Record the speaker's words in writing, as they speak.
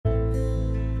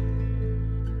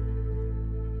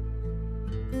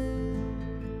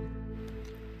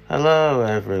Hello,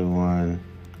 everyone.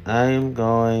 I'm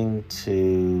going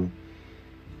to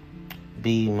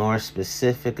be more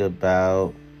specific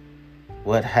about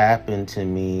what happened to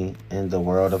me in the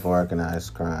world of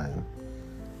organized crime.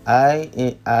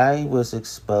 I was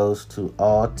exposed to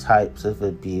all types of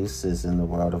abuses in the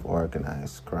world of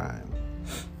organized crime.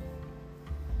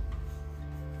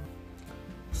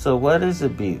 So, what is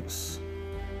abuse?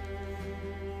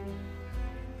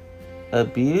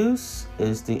 Abuse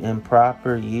is the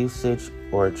improper usage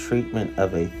or treatment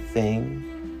of a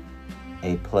thing,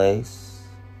 a place,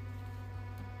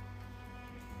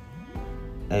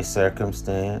 a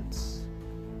circumstance,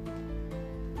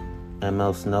 and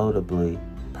most notably,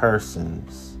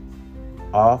 persons,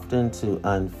 often to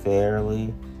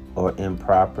unfairly or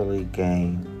improperly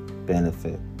gain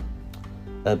benefit.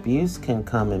 Abuse can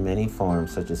come in many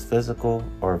forms, such as physical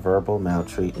or verbal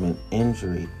maltreatment,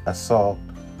 injury, assault,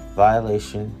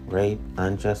 violation, rape,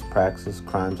 unjust practice,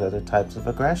 crimes, other types of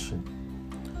aggression.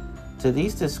 To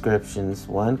these descriptions,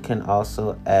 one can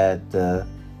also add the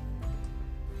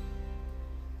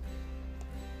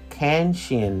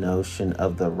Kantian notion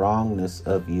of the wrongness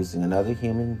of using another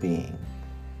human being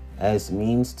as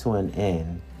means to an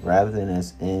end rather than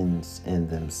as ends in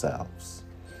themselves.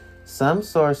 Some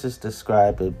sources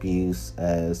describe abuse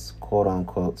as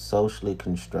quote-unquote socially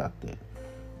constructed,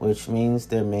 which means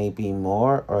there may be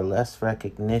more or less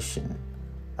recognition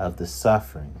of the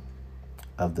suffering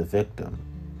of the victim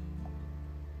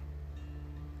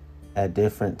at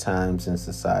different times in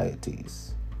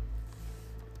societies.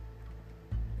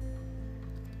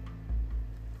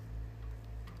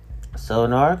 So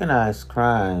in organized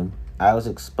crime, I was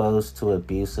exposed to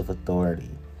abuse of authority.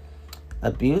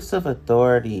 Abuse of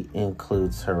authority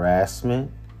includes harassment,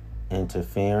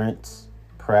 interference,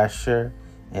 pressure,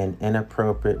 and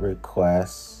inappropriate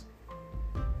requests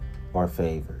or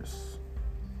favors.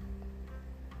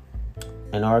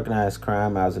 In organized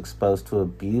crime, I was exposed to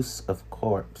abuse of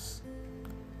corpse.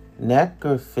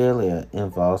 Necrophilia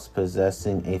involves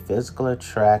possessing a physical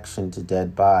attraction to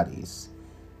dead bodies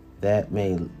that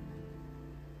may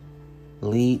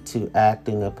lead to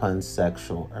acting upon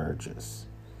sexual urges.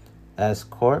 As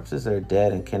corpses are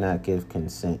dead and cannot give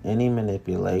consent, any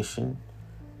manipulation,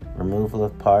 removal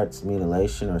of parts,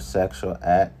 mutilation, or sexual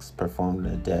acts performed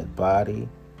in a dead body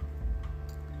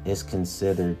is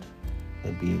considered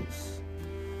abuse.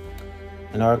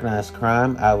 In organized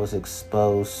crime, I was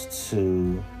exposed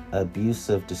to abuse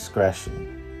of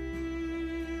discretion.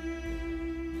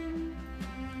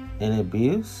 An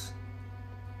abuse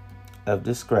of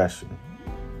discretion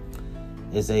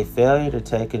is a failure to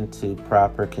take into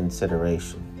proper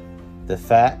consideration the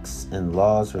facts and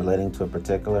laws relating to a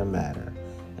particular matter,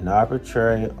 an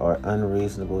arbitrary or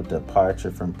unreasonable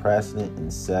departure from precedent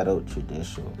and settled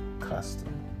judicial custom.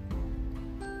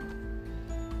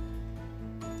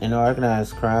 In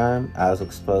organized crime, I was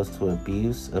exposed to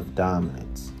abuse of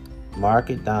dominance.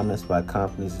 Market dominance by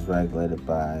companies is regulated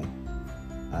by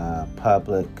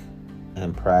public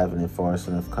and private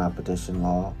enforcement of competition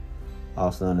law,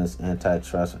 also known as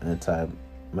antitrust or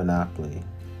anti-monopoly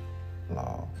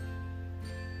law.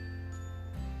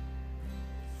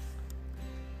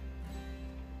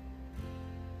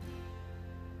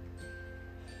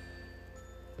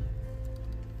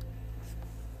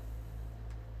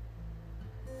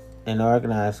 In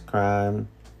organized crime,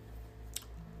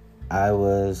 I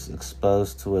was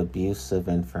exposed to abuse of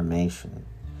information.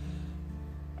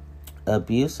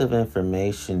 Abuse of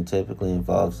information typically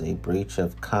involves a breach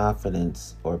of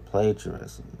confidence or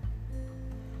plagiarism,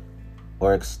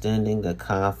 or extending the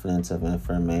confidence of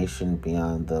information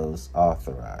beyond those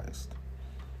authorized.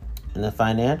 In the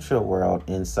financial world,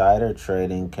 insider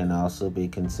trading can also be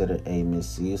considered a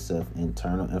misuse of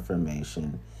internal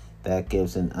information that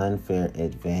gives an unfair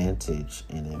advantage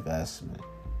in investment.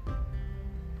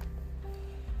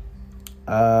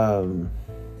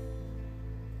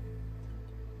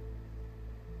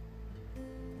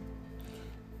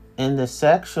 In the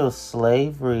sexual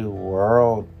slavery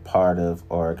world part of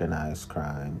organized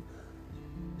crime,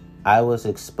 I was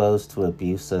exposed to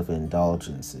abuse of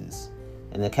indulgences.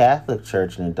 In the Catholic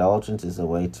Church, an indulgence is a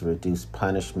way to reduce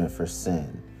punishment for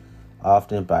sin,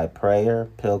 often by prayer,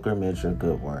 pilgrimage, or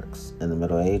good works. In the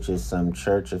Middle Ages, some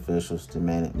church officials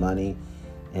demanded money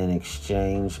in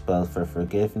exchange both for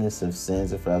forgiveness of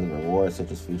sins and for other rewards,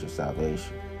 such as future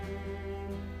salvation.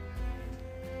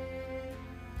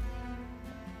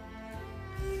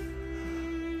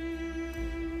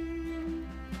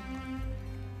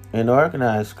 In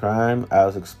organized crime, I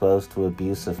was exposed to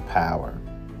abuse of power.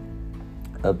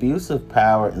 Abuse of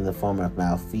power in the form of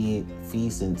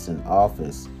malfeasance in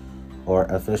office or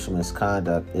official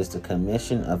misconduct is the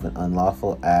commission of an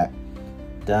unlawful act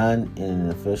done in an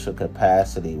official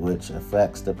capacity which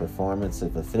affects the performance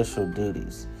of official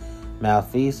duties.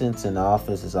 Malfeasance in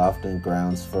office is often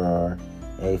grounds for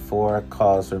a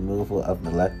for-cause removal of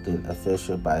an elected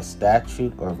official by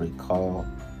statute or recall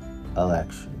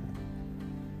election.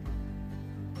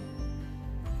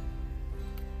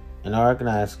 In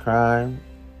organized crime,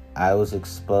 I was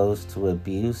exposed to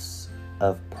abuse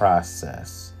of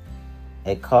process,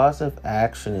 a cause of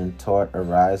action in tort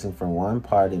arising from one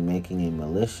party making a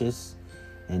malicious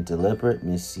and deliberate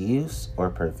misuse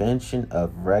or prevention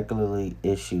of regularly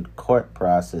issued court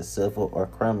process, civil or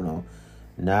criminal,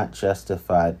 not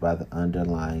justified by the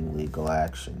underlying legal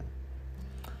action.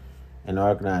 In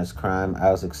organized crime, I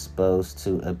was exposed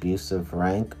to abuse of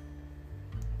rank.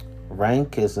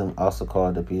 Rankism, also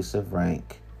called abuse of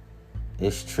rank,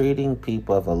 is treating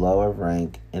people of a lower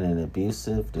rank in an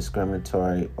abusive,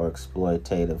 discriminatory, or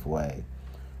exploitative way.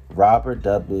 Robert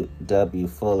W.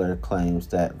 Fuller claims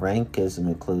that rankism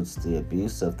includes the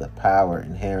abuse of the power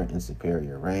inherent in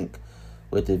superior rank,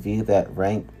 with the view that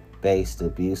rank-based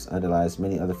abuse underlies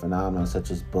many other phenomena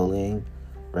such as bullying,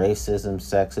 racism,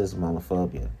 sexism,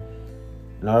 homophobia.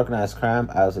 In organized crime,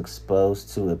 I was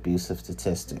exposed to abusive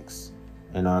statistics.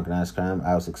 In organized crime,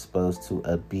 I was exposed to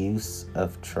abuse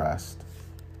of trust.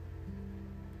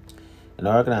 In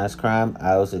organized crime,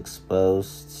 I was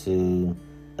exposed to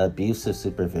abusive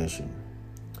supervision.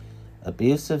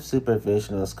 Abusive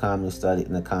supervision is commonly studied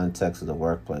in the context of the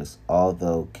workplace,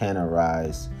 although can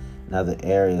arise in other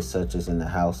areas such as in the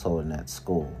household and at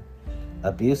school.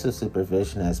 Abusive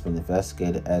supervision has been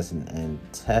investigated as an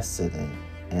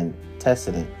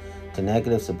antecedent to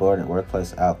negative subordinate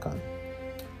workplace outcome.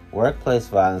 Workplace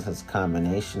violence is a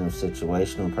combination of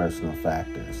situational and personal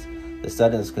factors. The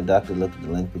study was conducted looked at the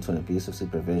link between abusive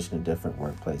supervision and different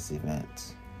workplace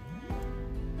events.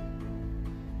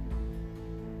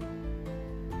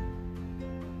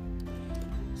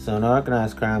 So in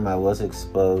organized crime, I was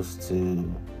exposed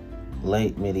to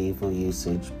late medieval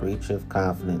usage, breach of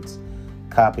confidence,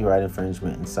 copyright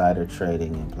infringement, insider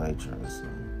trading, and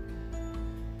plagiarism.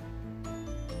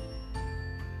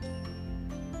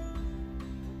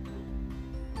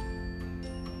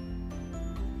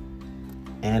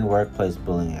 And workplace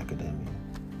bullying academia.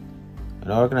 In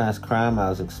organized crime, I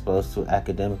was exposed to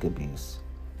academic abuse.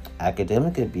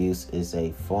 Academic abuse is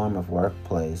a form of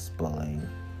workplace bullying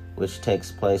which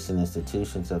takes place in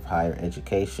institutions of higher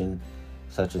education,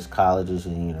 such as colleges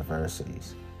and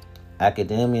universities.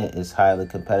 Academia is highly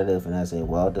competitive and has a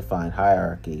well-defined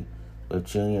hierarchy, with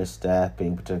junior staff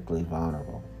being particularly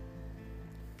vulnerable.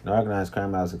 In organized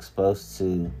crime, I was exposed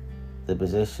to the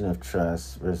position of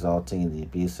trust resulting in the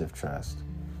abuse of trust.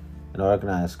 In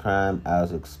organized crime, I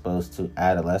was exposed to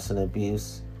adolescent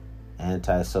abuse,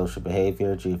 antisocial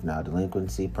behavior, juvenile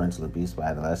delinquency, parental abuse by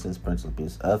adolescents, parental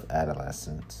abuse of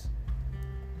adolescents.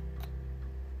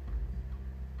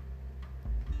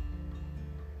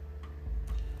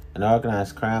 In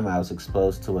organized crime, I was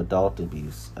exposed to adult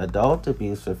abuse. Adult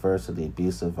abuse refers to the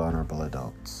abuse of vulnerable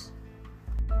adults.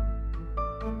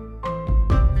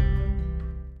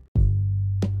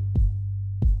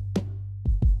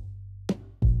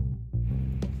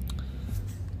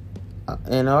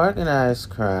 In organized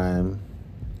crime,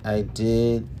 I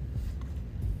did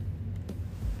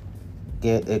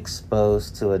get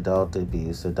exposed to adult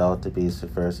abuse. Adult abuse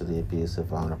refers to the abuse of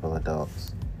vulnerable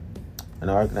adults. In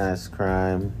organized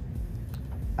crime,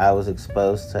 I was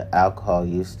exposed to alcohol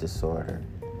use disorder.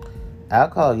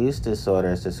 Alcohol use disorder,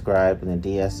 as described in the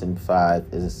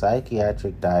DSM-5, is a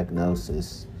psychiatric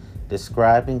diagnosis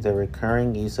describing the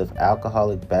recurring use of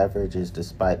alcoholic beverages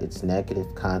despite its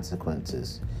negative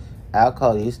consequences.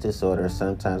 Alcohol use disorder is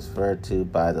sometimes referred to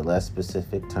by the less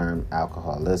specific term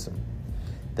alcoholism.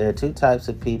 There are two types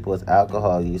of people with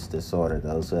alcohol use disorder: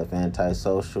 those who have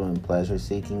antisocial and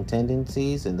pleasure-seeking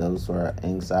tendencies, and those who are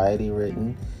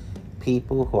anxiety-ridden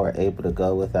people who are able to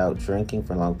go without drinking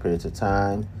for long periods of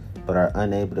time, but are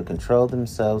unable to control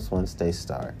themselves once they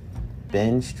start.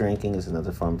 Binge drinking is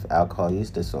another form of alcohol use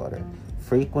disorder.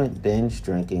 Frequent binge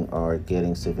drinking or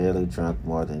getting severely drunk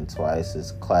more than twice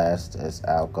is classed as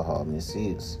alcohol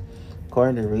misuse.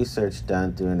 According to research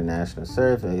done through international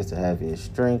surveys, the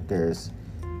heaviest drinkers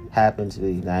happen to be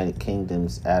the United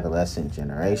Kingdom's adolescent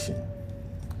generation.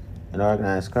 In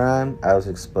organized crime, I was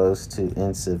exposed to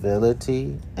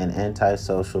incivility and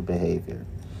antisocial behavior.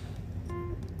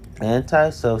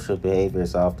 Antisocial behavior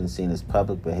is often seen as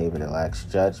public behavior that lacks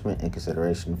judgment and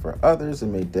consideration for others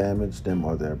and may damage them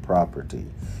or their property.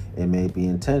 It may be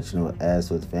intentional,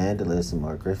 as with vandalism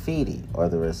or graffiti, or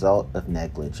the result of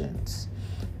negligence.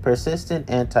 Persistent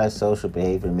antisocial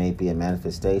behavior may be a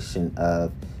manifestation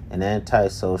of an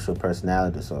antisocial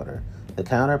personality disorder. The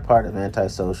counterpart of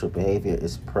antisocial behavior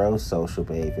is prosocial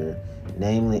behavior,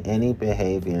 namely any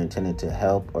behavior intended to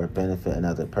help or benefit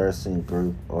another person,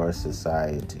 group, or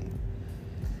society.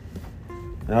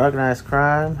 In organized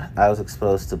crime, I was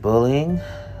exposed to bullying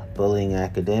in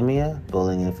academia,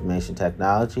 bullying in information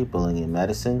technology, bullying in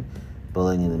medicine,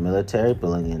 bullying in the military,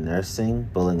 bullying in nursing,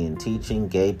 bullying in teaching,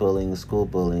 gay bullying, school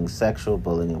bullying, sexual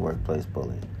bullying, and workplace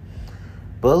bullying.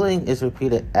 Bullying is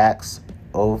repeated acts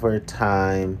over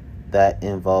time that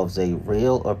involves a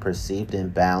real or perceived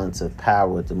imbalance of power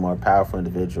with the more powerful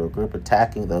individual or group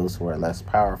attacking those who are less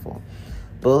powerful.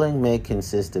 Bullying may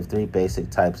consist of three basic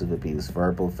types of abuse: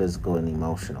 verbal, physical, and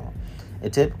emotional.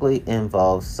 It typically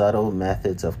involves subtle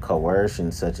methods of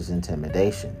coercion, such as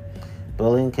intimidation.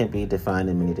 Bullying can be defined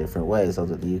in many different ways.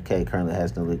 Although the UK currently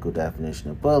has no legal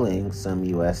definition of bullying, some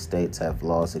US states have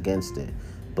laws against it.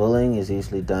 Bullying is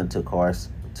usually done to coerce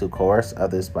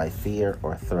others by fear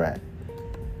or threat.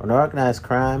 On organized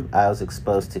crime, I was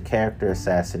exposed to character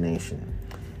assassination.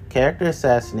 Character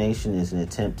assassination is an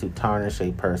attempt to tarnish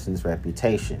a person's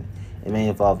reputation. It may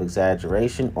involve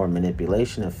exaggeration or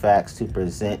manipulation of facts to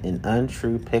present an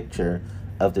untrue picture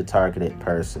of the targeted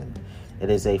person. It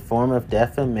is a form of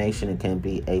defamation and can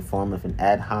be a form of an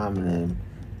ad hominem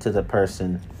to the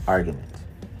person argument.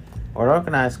 On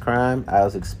organized crime, I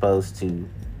was exposed to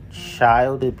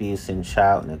child abuse and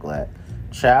child neglect.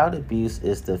 Child abuse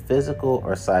is the physical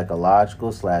or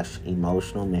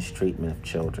psychological/emotional mistreatment of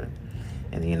children.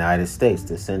 In the United States,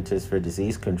 the Centers for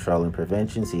Disease Control and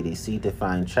Prevention, CDC,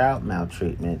 define child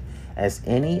maltreatment as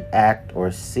any act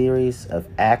or series of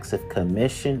acts of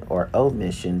commission or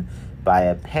omission by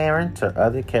a parent or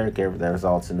other caregiver that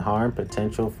results in harm,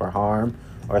 potential for harm,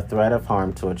 or threat of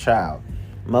harm to a child.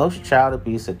 Most child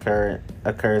abuse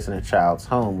occurs in a child's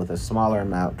home, with a smaller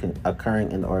amount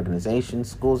occurring in the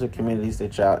organizations, schools, or communities the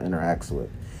child interacts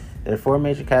with. There are four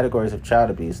major categories of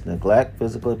child abuse: neglect,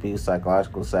 physical abuse,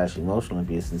 psychological/emotional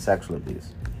abuse, and sexual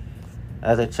abuse.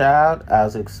 As a child, I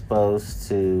was exposed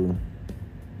to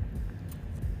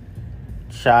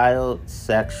child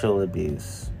sexual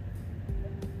abuse.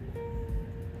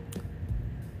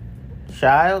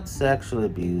 Child sexual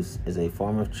abuse is a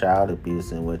form of child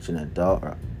abuse in which an adult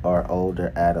or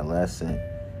older adolescent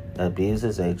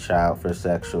abuses a child for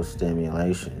sexual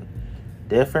stimulation.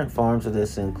 Different forms of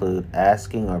this include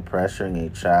asking or pressuring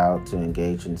a child to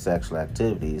engage in sexual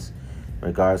activities,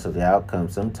 regardless of the outcome,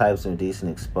 some types of indecent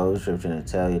exposure of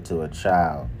genitalia to a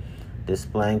child,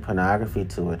 displaying pornography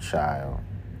to a child,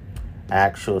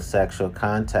 actual sexual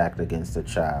contact against a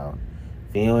child,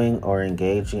 viewing or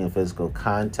engaging in physical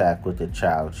contact with the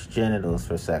child's genitals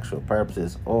for sexual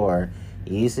purposes, or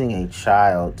using a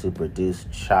child to produce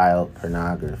child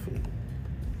pornography.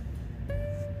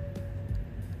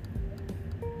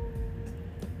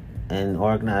 In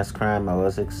organized crime, I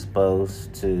was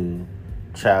exposed to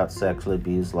child sexual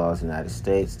abuse laws in the United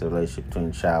States, the relationship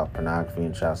between child pornography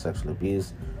and child sexual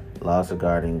abuse, laws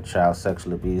regarding child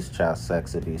sexual abuse, child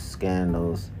sex abuse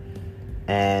scandals,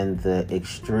 and the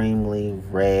extremely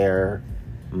rare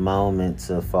moments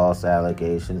of false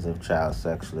allegations of child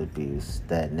sexual abuse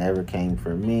that never came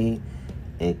from me.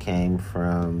 It came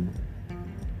from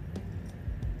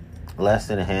less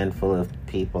than a handful of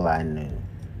people I knew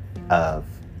of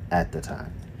at the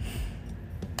time.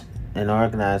 In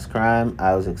organized crime,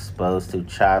 I was exposed to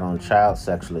child-on-child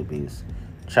sexual abuse.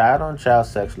 Child-on-child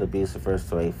sexual abuse refers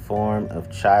to a form of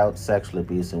child sexual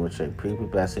abuse in which a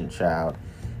prepubescent child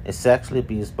is sexually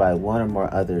abused by one or more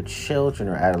other children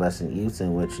or adolescent youths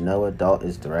in which no adult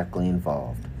is directly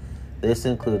involved. This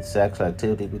includes sexual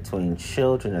activity between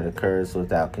children that occurs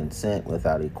without consent,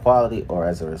 without equality, or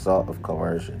as a result of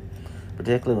coercion,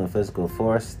 particularly when physical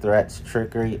force, threats,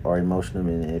 trickery, or emotional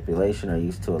manipulation are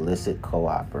used to elicit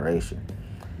cooperation.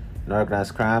 In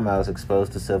organized crime, I was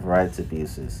exposed to civil rights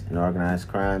abuses. In organized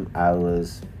crime, I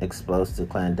was exposed to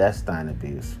clandestine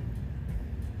abuse.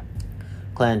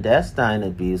 Clandestine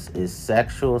abuse is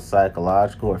sexual,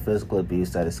 psychological, or physical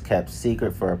abuse that is kept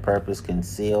secret for a purpose,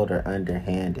 concealed, or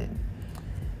underhanded.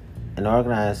 In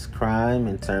organized crime,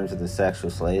 in terms of the sexual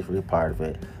slavery part of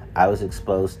it, I was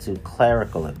exposed to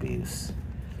clerical abuse.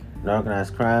 In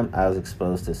organized crime, I was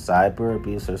exposed to cyber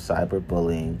abuse or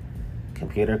cyberbullying,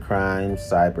 computer crimes,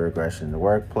 cyber aggression in the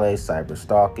workplace, cyber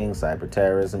stalking, cyber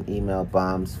terrorism, email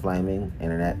bombs, flaming,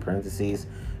 internet parentheses,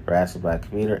 harassment by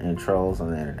computer, and trolls on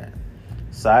the internet.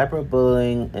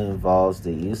 Cyberbullying involves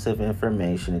the use of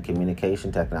information and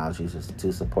communication technologies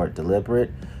to support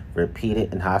deliberate,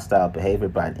 repeated, and hostile behavior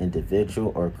by an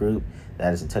individual or group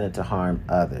that is intended to harm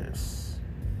others,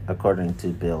 according to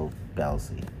Bill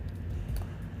Belzy.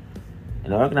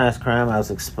 In organized crime, I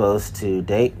was exposed to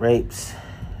date rapes,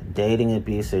 dating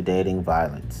abuse, or dating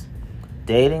violence.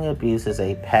 Dating abuse is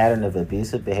a pattern of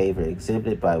abusive behavior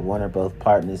exhibited by one or both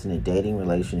partners in a dating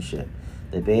relationship.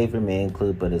 The behavior may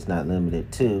include, but is not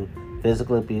limited to,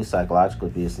 physical abuse, psychological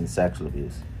abuse, and sexual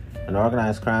abuse. In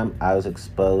organized crime, I was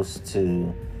exposed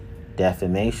to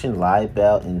defamation,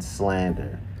 libel, and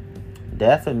slander.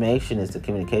 Defamation is the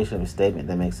communication of a statement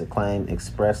that makes a claim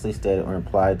expressly stated or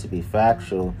implied to be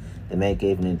factual that may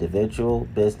give an individual,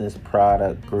 business,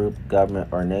 product, group, government,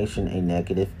 or nation a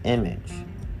negative image.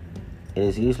 It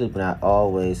is usually but not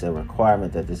always a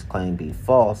requirement that this claim be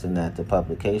false and that the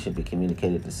publication be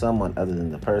communicated to someone other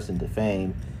than the person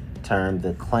defamed, termed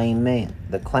the claimant.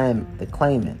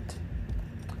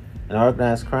 In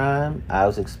organized crime, I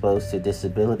was exposed to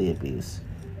disability abuse.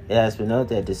 It has been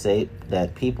noted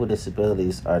that people with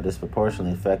disabilities are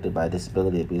disproportionately affected by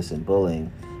disability abuse and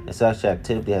bullying, and such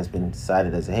activity has been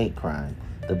cited as a hate crime.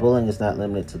 The bullying is not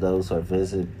limited to those who are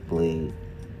visibly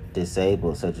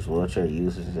disabled, such as wheelchair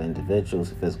users and individuals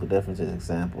with physical differences,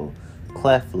 example,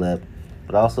 cleft lip,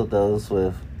 but also those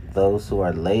who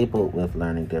are labeled with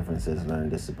learning differences, learning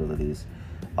disabilities,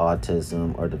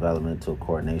 autism, or developmental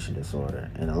coordination disorder.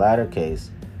 In the latter case,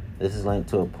 this is linked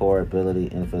to a poor ability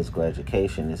in physical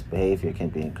education. This behavior can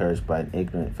be encouraged by an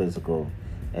ignorant physical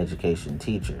education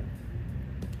teacher.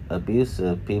 Abuse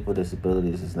of people with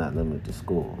disabilities is not limited to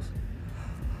schools.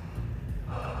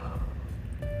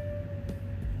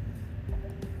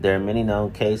 There are many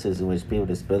known cases in which people with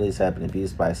disabilities have been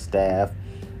abused by staff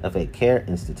of a care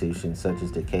institution, such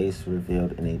as the case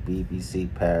revealed in a BBC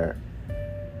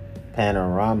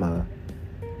Panorama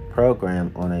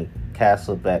program on a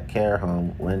Castlebeck care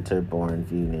home, Winterbourne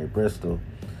View near Bristol,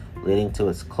 leading to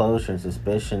its closure and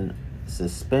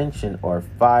suspension or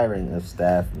firing of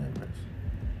staff members.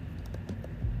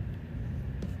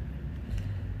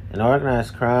 In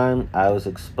organized crime, I was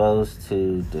exposed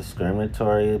to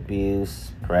discriminatory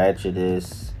abuse,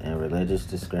 prejudice, and religious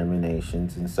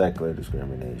discriminations and secular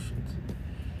discriminations.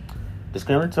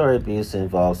 Discriminatory abuse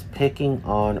involves picking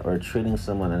on or treating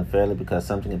someone unfairly because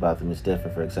something about them is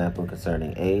different, for example,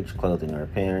 concerning age, clothing, or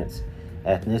appearance,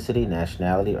 ethnicity,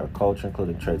 nationality, or culture,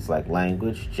 including traits like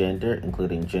language, gender,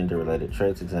 including gender-related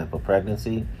traits, example,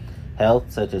 pregnancy,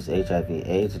 health, such as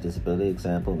HIV/AIDS, or disability,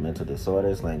 example, mental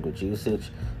disorders, language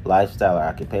usage, lifestyle or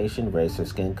occupation, race or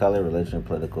skin color, religion and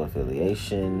political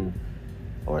affiliation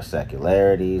or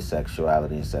secularity,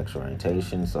 sexuality and sexual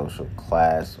orientation, social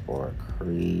class or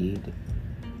creed,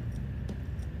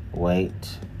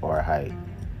 weight or height.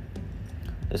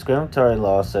 Discriminatory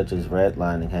laws such as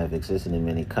redlining have existed in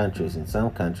many countries. In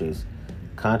some countries,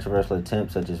 controversial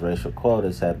attempts such as racial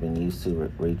quotas have been used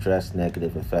to redress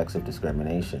negative effects of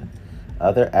discrimination.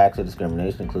 Other acts of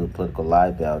discrimination include political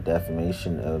libel,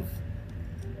 defamation of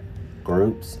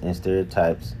groups, and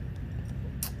stereotypes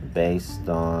based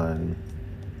on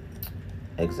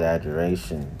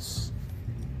exaggerations.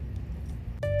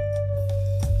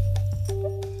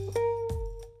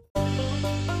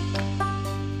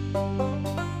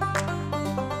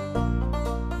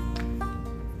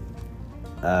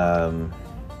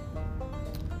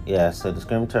 So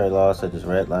discriminatory laws such as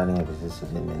redlining have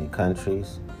existed in many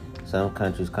countries. Some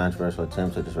countries' controversial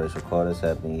attempts such as racial quotas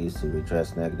have been used to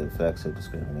redress negative effects of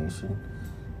discrimination.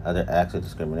 Other acts of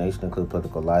discrimination include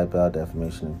political libel,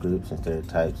 defamation of groups, and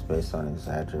stereotypes based on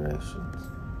exaggerations.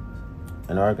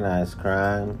 In organized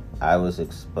crime, I was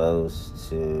exposed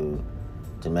to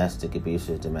domestic abuse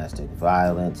or domestic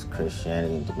violence,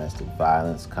 Christianity and domestic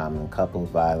violence, common couple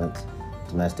violence,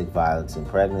 domestic violence in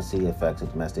pregnancy, effects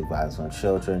of domestic violence on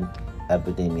children,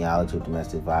 epidemiology of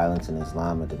domestic violence, and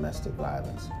Islam and domestic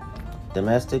violence.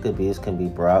 Domestic abuse can be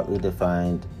broadly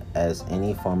defined as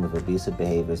any form of abusive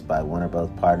behaviors by one or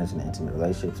both partners in an intimate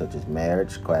relationship, such as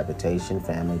marriage, cohabitation,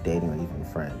 family, dating, or even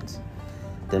friends.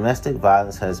 Domestic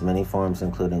violence has many forms,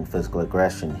 including physical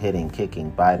aggression, hitting, kicking,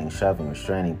 biting, shoving,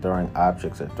 restraining, throwing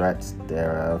objects or threats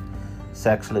thereof,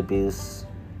 sexual abuse,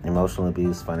 emotional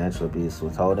abuse, financial abuse,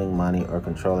 withholding money or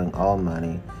controlling all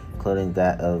money, including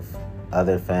that of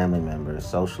other family members,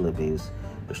 social abuse,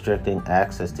 restricting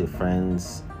access to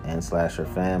friends and/or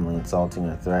family, insulting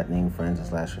or threatening friends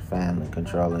and/or family,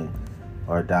 controlling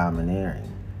or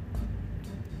domineering.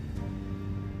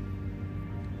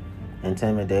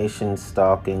 Intimidation,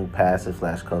 stalking,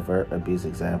 passive/covert abuse,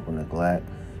 example, neglect,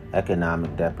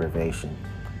 economic deprivation.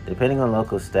 Depending on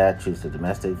local statutes, the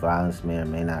domestic violence may or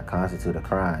may not constitute a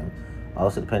crime.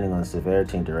 Also, depending on the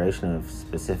severity and duration of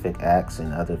specific acts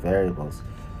and other variables,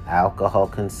 alcohol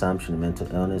consumption and mental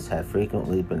illness have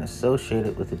frequently been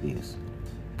associated with abuse.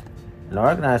 In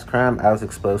organized crime, I was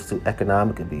exposed to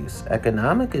economic abuse.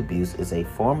 Economic abuse is a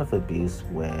form of abuse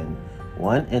when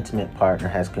one intimate partner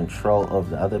has control over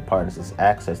the other partner's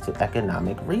access to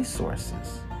economic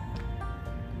resources,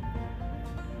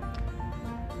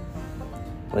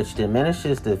 which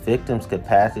diminishes the victim's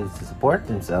capacity to support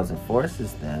themselves and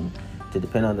forces them to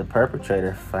depend on the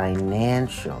perpetrator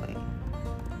financially.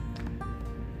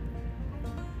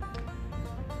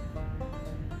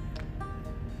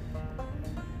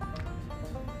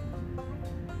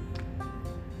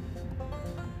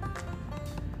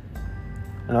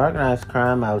 In organized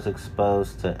crime, I was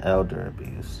exposed to elder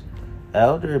abuse.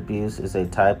 Elder abuse is a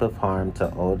type of harm to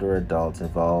older adults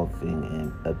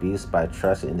involving abuse by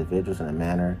trusted individuals in a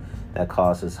manner that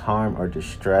causes harm or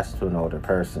distress to an older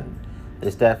person.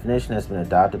 This definition has been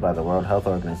adopted by the World Health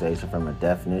Organization from a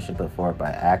definition put forward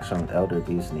by Action on Elder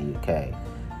Abuse in the UK.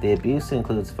 The abuse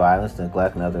includes violence,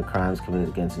 neglect, and other crimes committed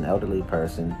against an elderly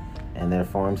person, and their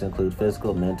forms include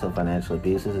physical, mental, and financial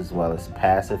abuses, as well as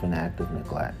passive and active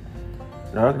neglect.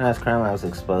 In organized crime, I was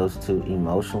exposed to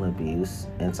emotional abuse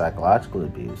and psychological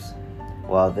abuse.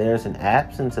 While there's an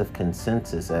absence of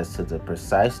consensus as to the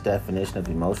precise definition of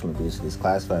emotional abuse, it is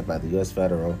classified by the U.S.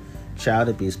 Federal Child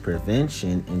Abuse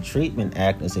Prevention and Treatment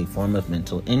Act as a form of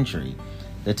mental injury.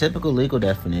 The typical legal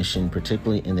definition,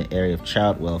 particularly in the area of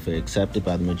child welfare, accepted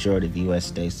by the majority of U.S.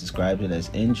 states, describes it as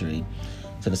injury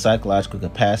to the psychological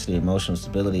capacity, emotional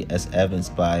stability as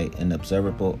evidenced by an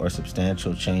observable or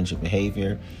substantial change of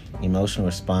behavior, emotional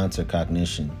response, or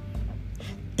cognition.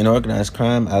 In organized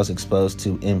crime, I was exposed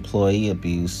to employee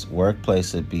abuse,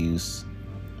 workplace abuse,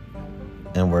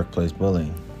 and workplace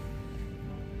bullying.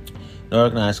 In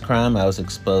organized crime, I was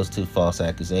exposed to false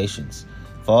accusations.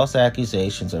 False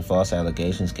accusations or false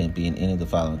allegations can be in any of the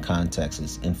following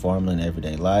contexts: informal in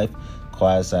everyday life,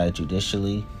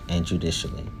 quasi-judicially, and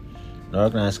judicially. In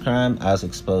organized crime, I was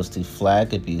exposed to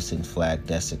flag abuse and flag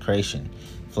desecration.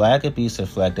 Flag abuse or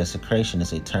flag desecration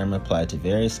is a term applied to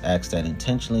various acts that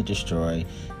intentionally destroy,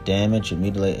 damage, or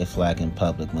mutilate a flag in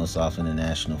public, most often a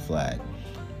national flag.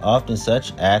 Often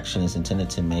such action is intended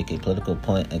to make a political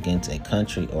point against a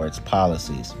country or its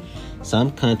policies.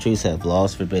 Some countries have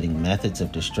laws forbidding methods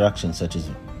of destruction, such as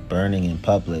burning in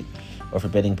public, or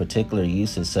forbidding particular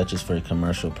uses, such as for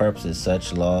commercial purposes.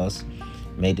 Such laws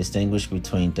may distinguish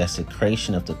between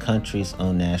desecration of the country's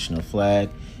own national flag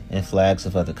and flags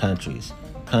of other countries.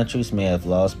 Countries may have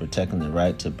laws protecting the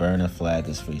right to burn a flag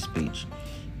as free speech.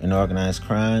 In organized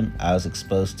crime, I was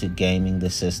exposed to gaming the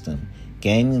system.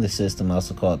 Gaming the system,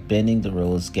 also called bending the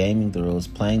rules, gaming the rules,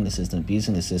 playing the system,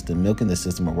 abusing the system, milking the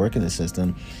system, or working the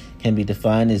system, can be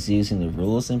defined as using the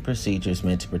rules and procedures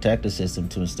meant to protect the system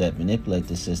to instead manipulate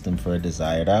the system for a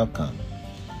desired outcome.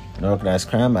 In organized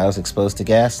crime, I was exposed to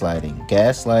gaslighting.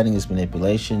 Gaslighting is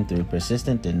manipulation through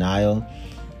persistent denial,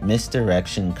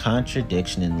 misdirection,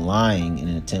 contradiction, and lying in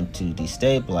an attempt to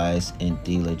destabilize and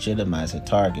delegitimize a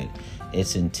target.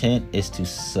 Its intent is to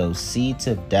sow seeds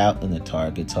of doubt in the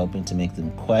targets, hoping to make them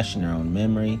question their own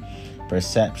memory,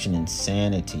 perception, and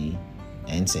sanity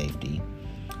and safety.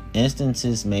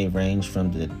 Instances may range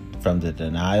from the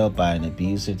denial by an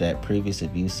abuser that previous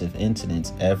abusive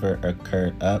incidents ever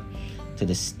occurred up to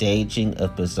the staging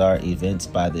of bizarre events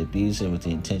by the abuser with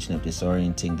the intention of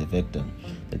disorienting the victim.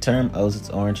 The term owes its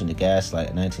origin to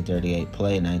Gaslight, a 1938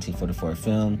 play and 1944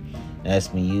 film that has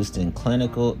been used in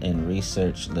clinical and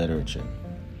research literature.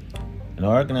 In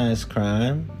organized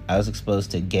crime, I was exposed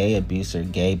to gay abuse or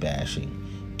gay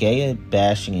bashing. Gay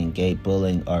bashing and gay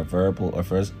bullying are verbal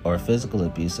or physical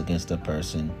abuse against a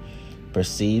person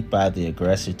perceived by the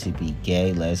aggressor to be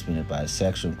gay, lesbian, or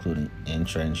bisexual, including and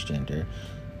transgender,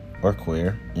 or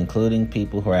queer, including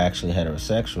people who are actually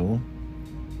heterosexual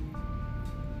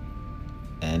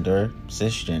and or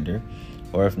cisgender,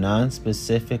 or of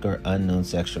non-specific or unknown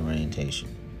sexual orientation.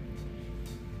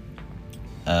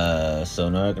 So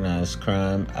in organized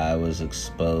crime, I was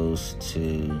exposed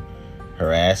to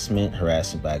harassment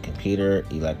by computer,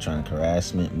 electronic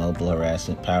harassment, mobile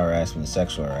harassment, power harassment, and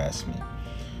sexual harassment.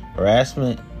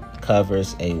 Harassment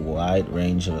covers a wide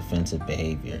range of offensive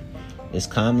behavior. It's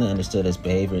commonly understood as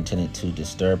behavior intended to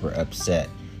disturb or upset.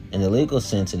 In the legal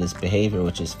sense, it is behavior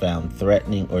which is found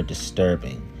threatening or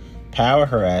disturbing. Power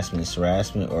harassment is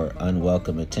harassment or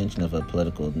unwelcome attention of a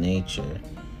political nature,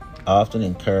 often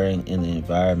occurring in the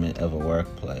environment of a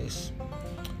workplace.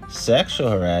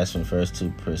 Sexual harassment refers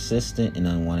to persistent and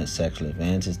unwanted sexual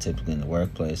advances, typically in the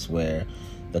workplace, where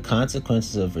the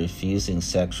consequences of refusing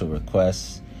sexual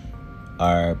requests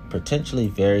are potentially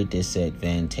very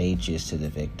disadvantageous to the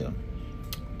victim.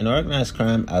 In organized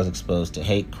crime, I was exposed to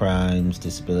hate crimes,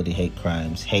 disability hate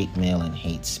crimes, hate mail, and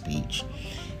hate speech.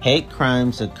 Hate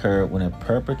crimes occur when a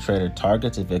perpetrator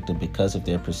targets a victim because of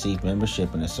their perceived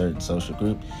membership in a certain social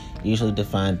group, usually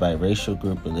defined by racial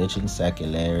group, religion,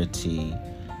 secularity,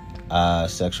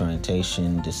 sexual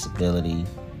orientation, disability,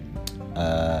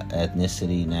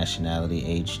 ethnicity, nationality,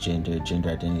 age, gender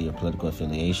identity, or political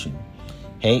affiliation.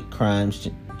 Hate crimes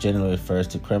generally refers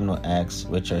to criminal acts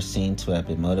which are seen to have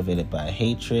been motivated by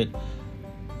hatred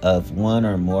of one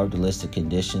or more of the listed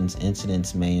conditions.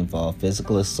 Incidents may involve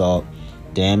physical assault,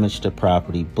 damage to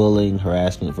property, bullying,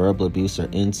 harassment, verbal abuse or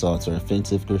insults, or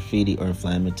offensive graffiti or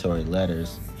inflammatory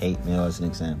letters. Hate mail as an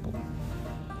example.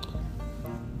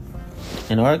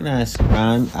 In organized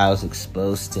crime, I was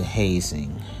exposed to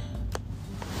hazing.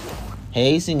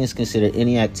 Hazing is considered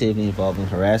any activity involving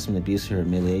harassment, abuse, or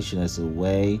humiliation as a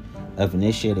way of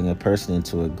initiating a person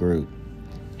into a group.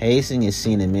 Hazing is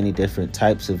seen in many different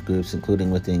types of groups, including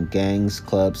within gangs,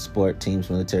 clubs, sport teams,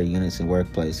 military units, and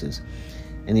workplaces.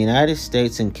 In the United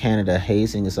States and Canada,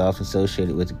 hazing is often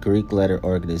associated with Greek letter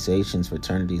organizations,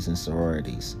 fraternities, and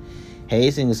sororities.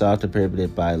 Hazing is often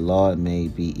prohibited by law. It may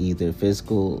be either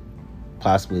physical,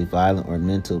 possibly violent, or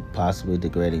mental, possibly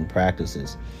degrading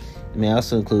practices. It may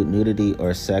also include nudity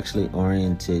or sexually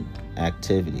oriented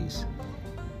activities.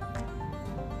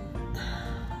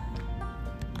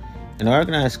 In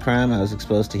organized crime, I was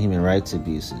exposed to human rights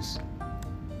abuses.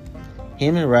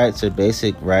 Human rights are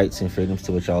basic rights and freedoms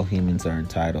to which all humans are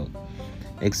entitled.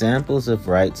 Examples of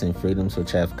rights and freedoms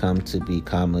which have come to be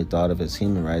commonly thought of as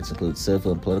human rights include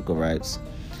civil and political rights,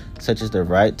 such as the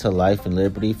right to life and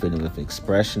liberty, freedom of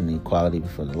expression, and equality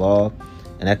before the law,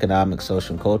 and economic,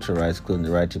 social, and cultural rights, including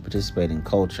the right to participate in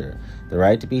culture, the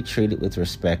right to be treated with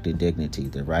respect and dignity,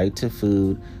 the right to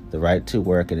food, the right to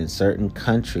work, and in certain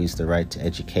countries, the right to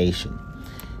education.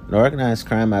 In organized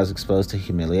crime, I was exposed to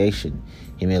humiliation.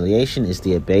 Humiliation is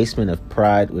the abasement of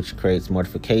pride which creates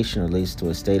mortification or leads to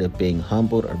a state of being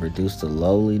humbled or reduced to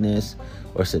lowliness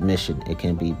or submission. It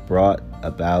can be brought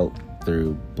about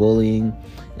through bullying,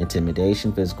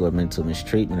 intimidation, physical or mental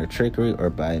mistreatment or trickery,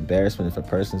 or by embarrassment if a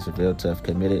person is revealed to have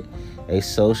committed a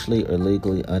socially or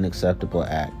legally unacceptable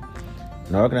act.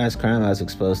 In organized crime, I was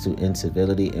exposed to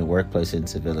incivility and workplace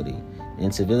incivility.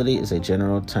 Incivility is a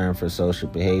general term for social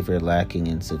behavior lacking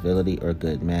in civility or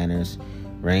good manners,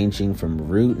 ranging from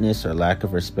rudeness or lack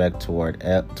of respect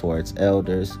towards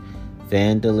elders,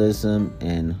 vandalism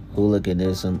and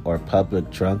hooliganism, or public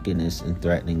drunkenness and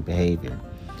threatening behavior.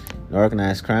 In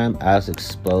organized crime, I was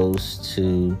exposed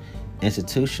to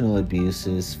institutional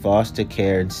abuses, foster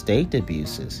care, and state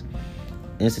abuses.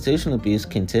 Institutional abuse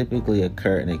can typically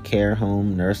occur in a care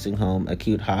home, nursing home,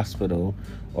 acute hospital,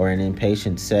 or an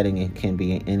inpatient setting. It can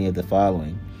be any of the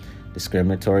following: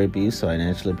 discriminatory abuse,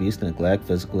 financial abuse, neglect,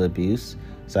 physical abuse,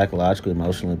 psychological,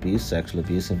 emotional abuse, sexual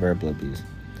abuse, and verbal abuse.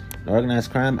 In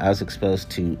organized crime, I was exposed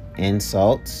to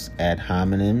insults, ad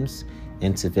hominems,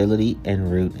 incivility,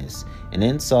 and rudeness. An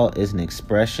insult is an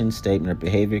expression, statement, or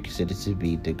behavior considered to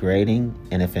be degrading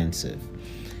and offensive.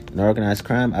 In organized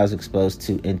crime, I was exposed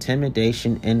to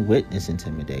intimidation and witness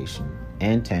intimidation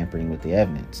and tampering with the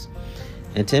evidence.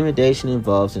 Intimidation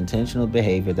involves intentional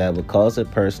behavior that would cause a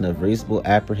person of reasonable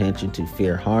apprehension to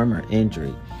fear harm or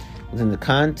injury. Within the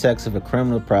context of a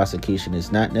criminal prosecution, it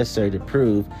is not necessary to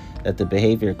prove that the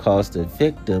behavior caused the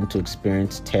victim to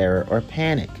experience terror or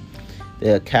panic.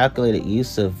 The calculated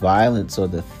use of violence or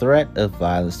the threat of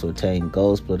violence to attain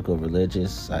goals, political,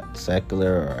 religious,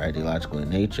 secular, or ideological in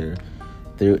nature,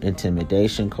 through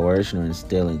intimidation, coercion, or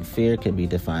instilling fear can be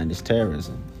defined as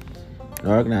terrorism. In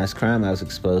organized crime, I was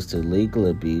exposed to legal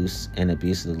abuse and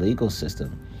abuse of the legal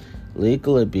system.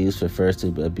 Legal abuse refers to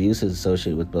abuses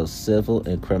associated with both civil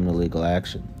and criminal legal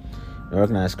action. In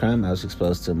organized crime, I was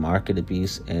exposed to market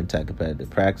abuse,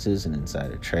 anti-competitive practices, and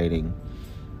insider trading.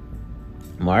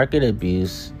 Market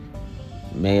abuse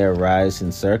may arise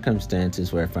in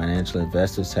circumstances where financial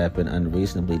investors have been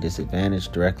unreasonably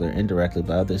disadvantaged directly or indirectly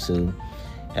by others who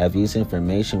have used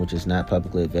information which is not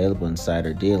publicly available,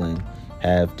 insider dealing,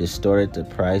 have distorted the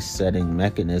price-setting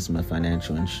mechanism of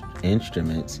financial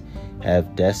instruments,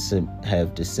 have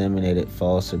disseminated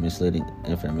false or misleading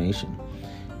information.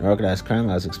 In organized crime,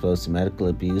 I was exposed to medical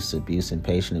abuse, abuse in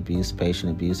patient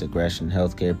abuse, aggression in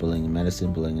healthcare, bullying in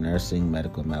medicine, bullying in nursing,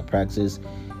 medical malpractice,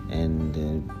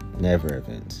 and never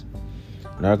events.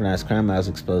 In organized crime, I was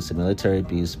exposed to military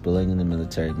abuse, bullying in the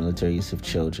military use of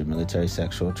children, military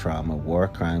sexual trauma, war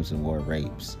crimes, and war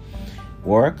rapes.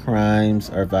 War crimes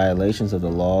are violations of the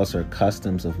laws or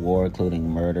customs of war, including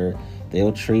murder, the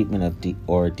ill treatment of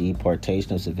or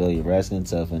deportation of civilian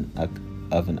residents of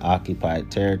an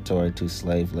occupied territory to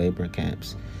slave labor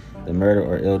camps, the murder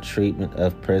or ill treatment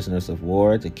of prisoners of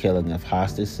war, the killing of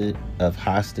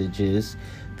hostages,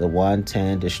 the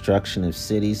wanton destruction of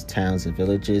cities, towns, and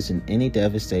villages, and any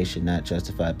devastation not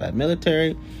justified by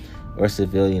military or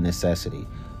civilian necessity.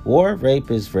 War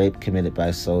rape is rape committed by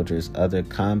soldiers, other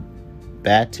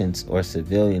combatants, or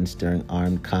civilians during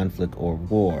armed conflict or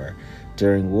war.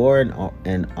 During war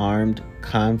and armed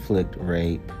conflict,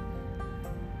 rape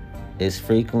is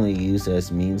frequently used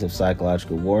as means of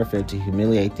psychological warfare to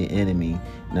humiliate the enemy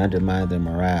and undermine their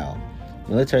morale.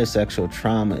 Military sexual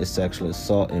trauma is sexual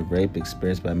assault and rape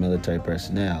experienced by military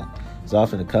personnel. It's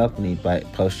often accompanied by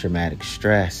post-traumatic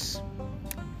stress.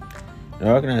 In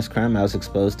organized crime, I was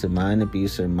exposed to mind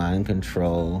abuse or mind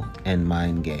control and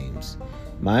mind games.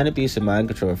 Mind abuse or mind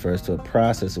control refers to a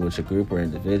process in which a group or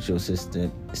individual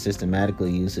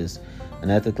systematically uses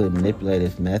unethically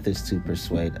manipulative methods to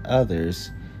persuade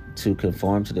others to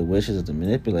conform to the wishes of the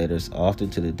manipulators, often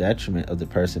to the detriment of the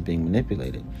person being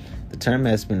manipulated. The term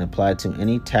has been applied to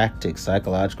any tactic,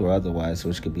 psychological or otherwise,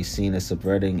 which could be seen as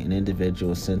subverting an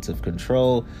individual's sense of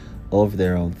control over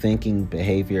their own thinking,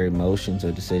 behavior, emotions,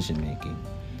 or decision-making.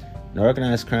 In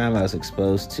organized crime, I was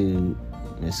exposed to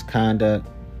misconduct,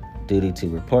 duty to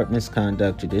report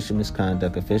misconduct, judicial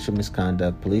misconduct, official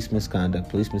misconduct, police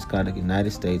misconduct,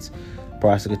 United States,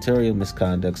 prosecutorial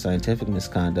misconduct, scientific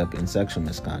misconduct, and sexual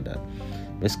misconduct.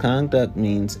 Misconduct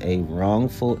means a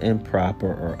wrongful, improper,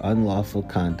 or unlawful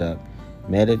conduct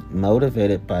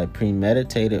motivated by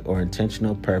premeditated or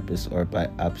intentional purpose or by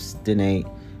obstinate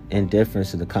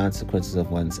indifference to the consequences of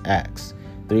one's acts.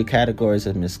 3 categories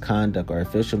of misconduct are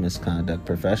official misconduct,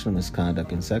 professional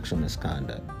misconduct, and sexual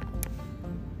misconduct.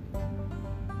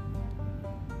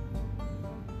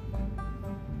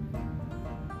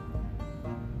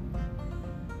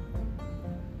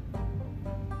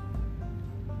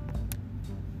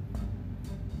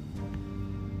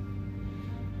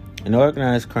 In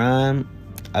organized crime,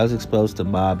 I was exposed to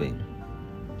mobbing.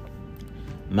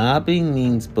 Mobbing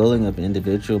means bullying of an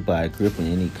individual by a group in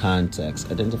any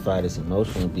context, identified as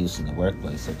emotional abuse in the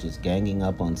workplace, such as ganging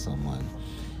up on someone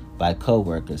by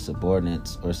coworkers,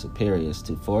 subordinates, or superiors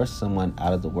to force someone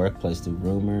out of the workplace through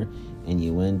rumor,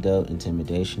 innuendo,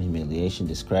 intimidation, humiliation,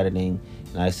 discrediting,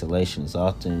 and isolation.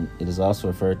 It is also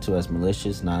referred to as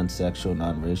malicious, non-sexual,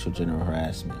 non-racial general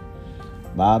harassment.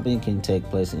 Mobbing can take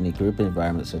place in any group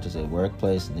environment such as a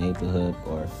workplace, neighborhood,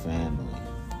 or family.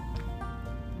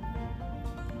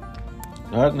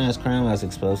 In organized crime, I was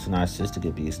exposed to narcissistic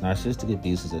abuse. Narcissistic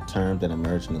abuse is a term that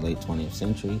emerged in the late 20th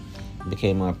century and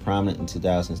became more prominent in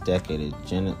 2000's decade.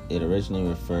 It originally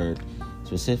referred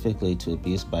specifically to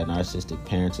abuse by narcissistic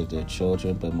parents of their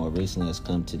children, but more recently has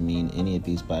come to mean any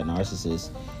abuse by a narcissist,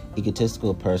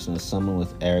 egotistical person, or someone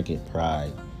with arrogant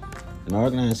pride. In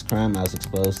organized crime, I was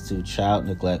exposed to child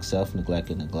neglect, self-neglect,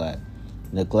 and neglect.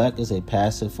 Neglect is a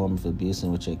passive form of abuse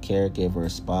in which a caregiver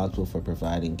responsible for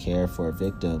providing care for a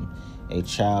victim, a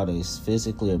child, a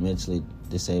physically or mentally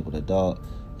disabled adult,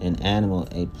 an animal,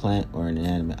 a plant, or an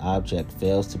inanimate object,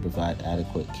 fails to provide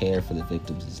adequate care for the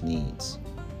victim's needs,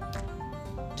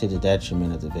 to the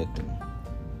detriment of the victim.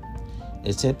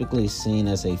 It's typically seen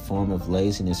as a form of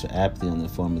laziness or apathy on the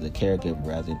form of the caregiver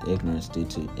rather than ignorance due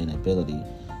to inability.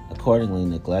 Accordingly,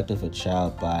 neglect of a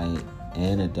child by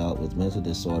an adult with mental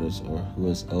disorders or who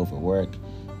is overworked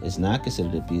is not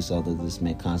considered abuse, although this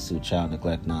may constitute child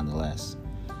neglect nonetheless.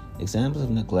 Examples of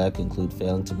neglect include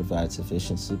failing to provide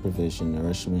sufficient supervision,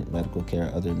 nourishment, medical care,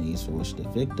 or other needs for which the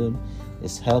victim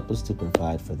is helpless to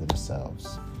provide for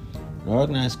themselves. In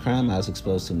organized crime, I was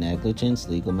exposed to negligence,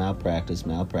 legal malpractice,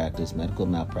 medical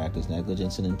malpractice,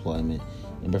 negligence in employment,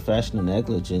 and professional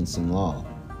negligence in law.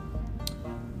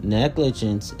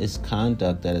 Negligence is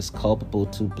conduct that is culpable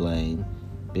to blame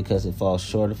because it falls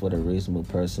short of what a reasonable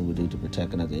person would do to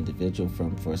protect another individual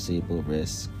from foreseeable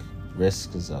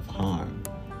risks of harm.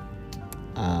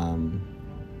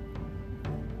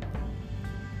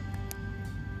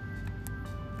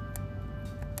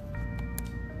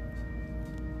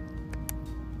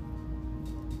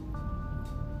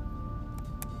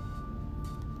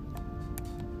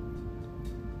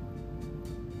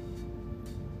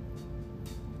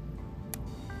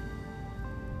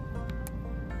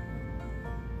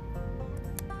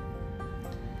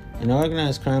 In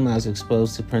organized crime, I was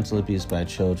exposed to parental abuse by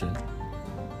children.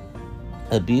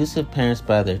 Abuse of parents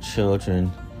by their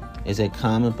children is a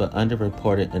common but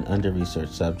underreported and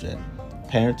under-researched subject.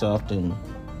 Parents are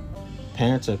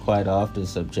quite often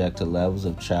subject to levels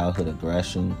of childhood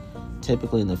aggression,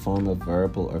 typically in the form of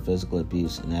verbal or physical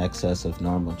abuse in excess of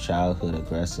normal childhood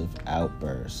aggressive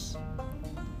outbursts.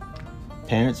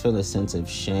 Parents feel a sense of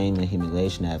shame and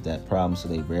humiliation to have that problem, so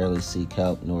they rarely seek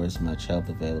help, nor is much help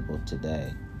available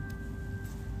today.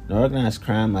 In organized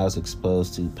crime, I was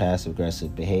exposed to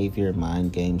passive-aggressive behavior,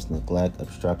 mind games, neglect,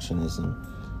 obstructionism,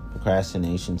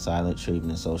 procrastination, silent treatment,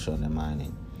 and social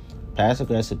undermining.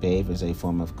 Passive-aggressive behavior is a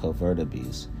form of covert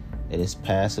abuse. It is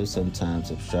passive,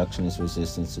 sometimes obstructionist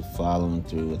resistance to following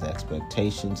through with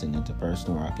expectations in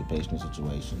interpersonal or occupational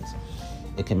situations.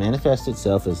 It can manifest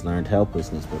itself as learned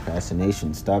helplessness,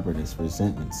 procrastination, stubbornness,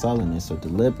 resentment, sullenness, or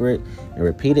deliberate and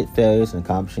repeated failures in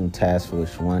accomplishing tasks for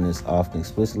which one is often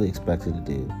explicitly expected to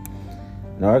do.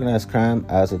 In organized crime,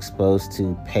 I was exposed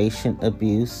to patient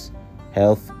abuse,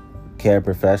 health care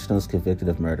professionals convicted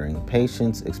of murdering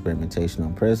patients, experimentation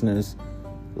on prisoners,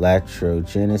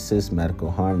 latrogenesis,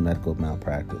 medical harm, medical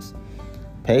malpractice.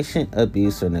 Patient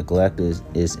abuse or neglect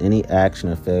is any action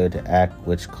or failure to act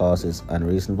which causes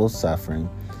unreasonable suffering,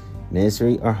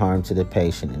 misery, or harm to the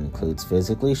patient. It includes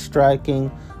physically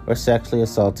striking or sexually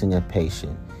assaulting a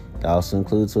patient. It also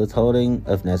includes withholding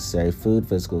of necessary food,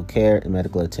 physical care, and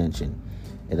medical attention.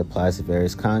 It applies to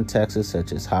various contexts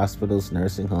such as hospitals,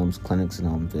 nursing homes, clinics, and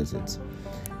home visits.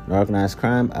 In organized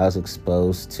crime, I was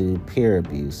exposed to peer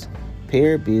abuse.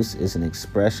 Peer abuse is an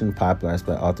expression popularized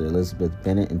by author Elizabeth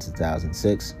Bennett in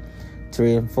 2006 to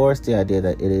reinforce the idea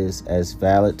that it is as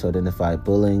valid to identify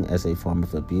bullying as a form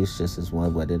of abuse just as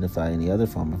one would identify any other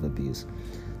form of abuse.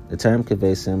 The term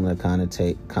conveys similar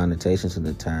connotations to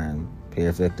the term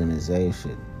peer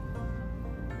victimization.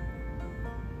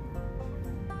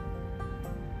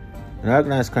 In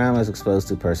organized crime, I was exposed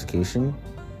to persecution,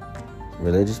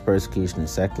 religious persecution, and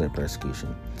secular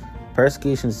persecution.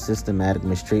 Persecution is systematic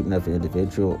mistreatment of an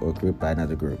individual or group by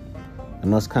another group. The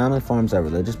most common forms are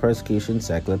religious persecution,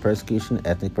 secular persecution,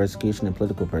 ethnic persecution, and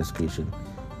political persecution,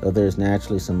 though there is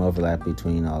naturally some overlap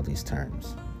between all these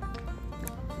terms.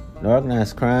 In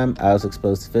organized crime, I was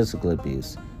exposed to physical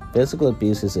abuse. Physical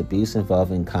abuse is abuse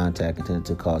involving contact intended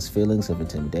to cause feelings of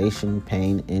intimidation,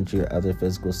 pain, injury, or other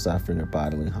physical suffering or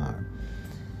bodily harm.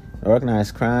 In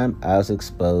organized crime, I was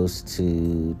exposed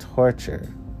to torture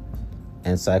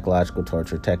and psychological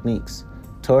torture techniques.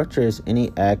 Torture is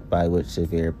any act by which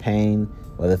severe pain,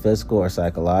 whether physical or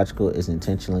psychological, is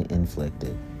intentionally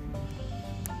inflicted.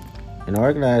 In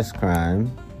organized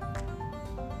crime,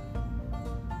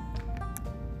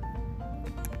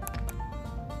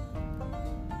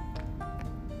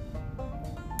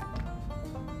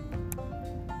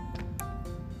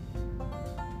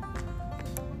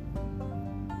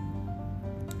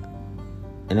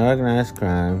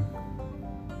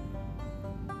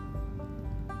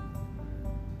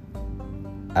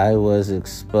 I was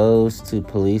exposed to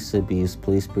police abuse,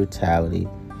 police brutality,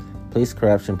 police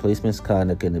corruption, police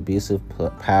misconduct, and abuse of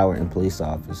power in police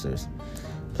officers.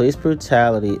 Police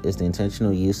brutality is the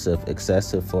intentional use of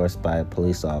excessive force by a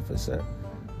police officer.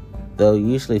 Though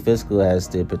usually physical, has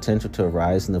the potential to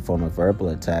arise in the form of verbal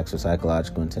attacks or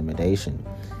psychological intimidation.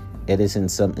 It is in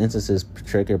some instances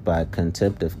triggered by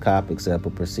contempt of cop,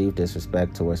 example, perceived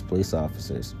disrespect towards police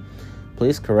officers.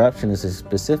 Police corruption is a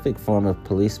specific form of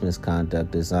police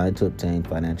misconduct designed to obtain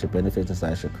financial benefits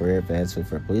and/or career advancement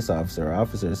for a police officer or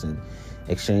officers in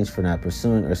exchange for not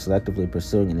pursuing or selectively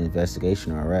pursuing an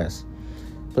investigation or arrest.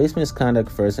 Police misconduct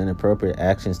refers to inappropriate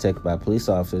actions taken by police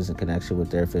officers in connection with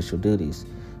their official duties.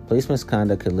 Police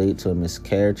misconduct can lead to a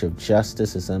miscarriage of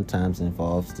justice and sometimes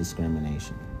involves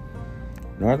discrimination.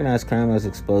 In organized crime, I was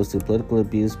exposed to political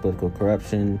abuse, political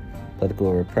corruption,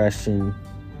 political repression,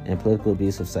 and political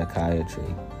abuse of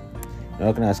psychiatry. In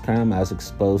organized crime, I was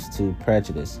exposed to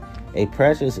prejudice. A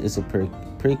prejudice is a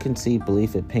preconceived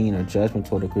belief, opinion, or judgment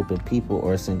toward a group of people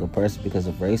or a single person because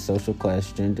of race, social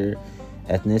class, gender,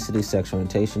 ethnicity, sexual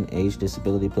orientation, age,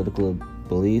 disability, political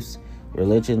beliefs,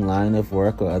 religion, line of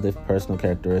work, or other personal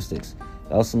characteristics.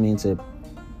 It also means a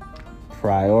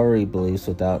priori beliefs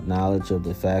without knowledge of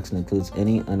the facts and includes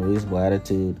any unreasonable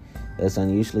attitude that is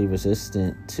unusually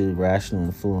resistant to rational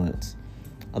influence.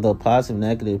 Although positive and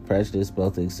negative prejudice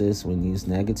both exist when used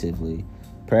negatively,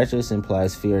 prejudice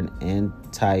implies fear and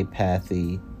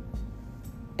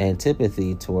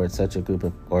antipathy towards such a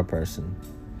group or person.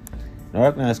 In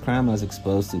organized crime, I was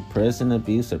exposed to prison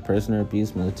abuse or prisoner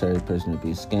abuse, military prisoner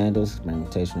abuse scandals,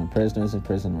 experimentation on prisoners, and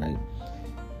prison rape.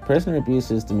 Prisoner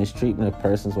abuse is the mistreatment of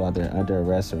persons while they're under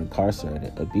arrest or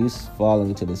incarcerated. Abuse falling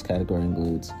into this category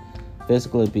includes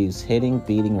physical abuse, hitting,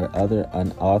 beating, or other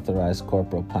unauthorized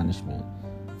corporal punishment.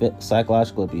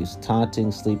 Psychological abuse,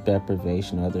 taunting, sleep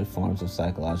deprivation, or other forms of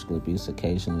psychological abuse,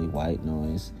 occasionally white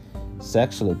noise.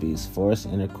 Sexual abuse, forced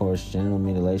intercourse, genital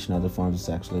mutilation, other forms of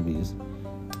sexual abuse.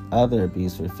 Other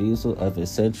abuse, refusal of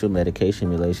essential medication,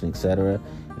 mutilation, etc.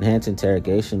 Enhanced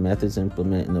interrogation methods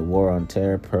implemented in the war on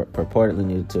terror purportedly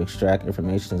needed to extract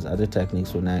information as other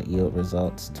techniques will not yield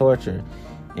results. Torture,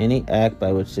 Any act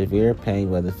by which severe pain,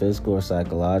 whether physical or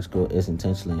psychological, is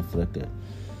intentionally inflicted.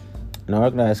 In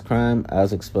organized crime, I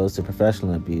was exposed to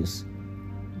professional abuse,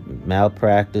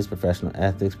 malpractice, professional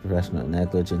ethics, professional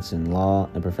negligence in law,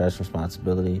 and professional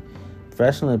responsibility.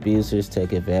 Professional abusers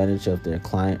take advantage of their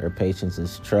client or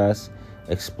patient's trust,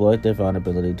 exploit their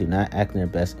vulnerability, do not act in their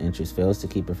best interest, fails to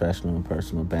keep professional and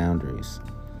personal boundaries.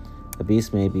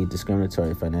 Abuse may be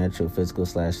discriminatory, financial,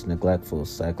 physical/neglectful,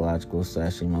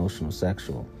 psychological/emotional,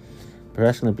 sexual.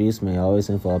 Professional abuse may always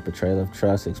involve betrayal of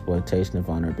trust, exploitation of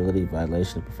vulnerability,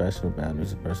 violation of professional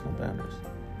boundaries and personal boundaries.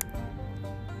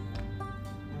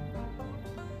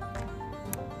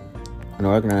 In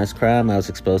organized crime, I was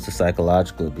exposed to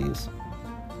psychological abuse.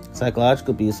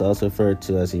 Psychological abuse, also referred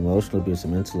to as emotional abuse or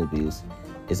mental abuse,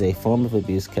 is a form of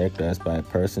abuse characterized by a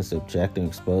person subjecting or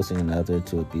exposing another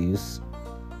to abusive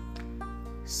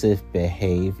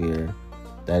behavior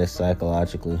that is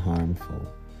psychologically harmful.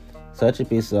 Such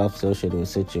abuse is often associated with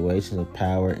situations of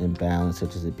power imbalance,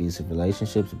 such as abusive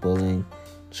relationships, bullying,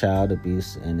 child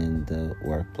abuse, and in the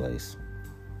workplace.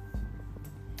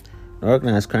 In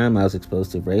organized crime, I was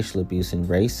exposed to racial abuse and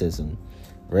racism.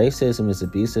 Racism is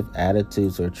abusive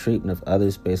attitudes or treatment of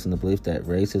others based on the belief that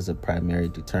race is a primary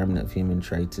determinant of human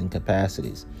traits and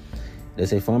capacities. It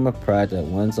is a form of pride that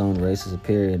one's own race is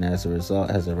superior and as a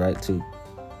result has a right to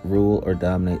rule or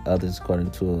dominate others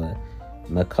according to a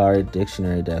Macquarie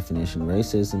Dictionary definition.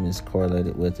 Racism is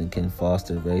correlated with and can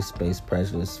foster race-based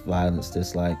prejudice, violence,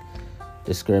 dislike,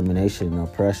 discrimination, and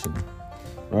oppression.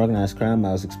 In organized crime,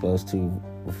 I was exposed to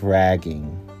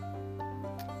ragging.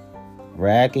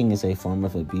 Ragging is a form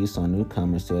of abuse on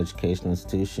newcomers to educational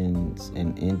institutions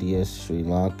in India, Sri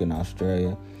Lanka, and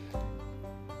Australia,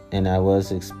 and I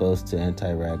was exposed to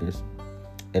anti-raggers.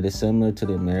 It is similar to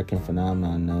the American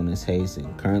phenomenon known as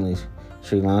hazing. Currently,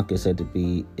 Sri Lanka is said to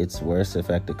be its worst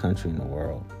affected country in the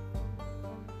world.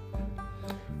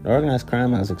 In organized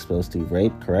crime, I was exposed to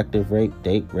rape, corrective rape,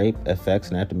 date rape, effects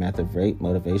and aftermath of rape,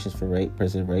 motivations for rape,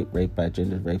 prison rape, rape by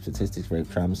gender, rape statistics, rape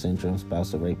trauma syndrome,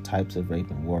 spousal rape, types of rape,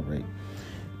 and war rape.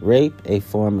 Rape, a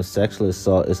form of sexual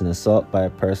assault, is an assault by a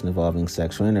person involving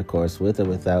sexual intercourse with or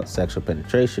without sexual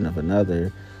penetration of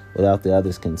another without the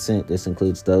other's consent. This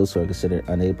includes those who are considered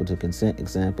unable to consent,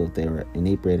 example, if they were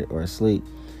inebriated or asleep.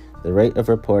 The rate of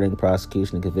reporting,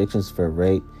 prosecution, and convictions for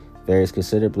rape varies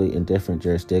considerably in different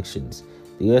jurisdictions.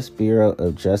 The U.S. Bureau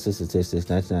of Justice Statistics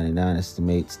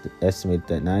 1999 estimated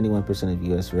that 91% of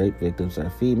U.S. rape victims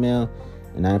are female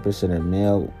and 9% are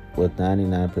male, with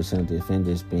 99% of the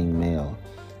offenders being male.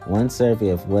 One survey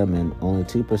of women, only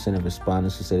 2% of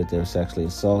respondents who said that they were sexually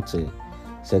assaulted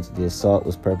said that the assault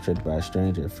was perpetrated by a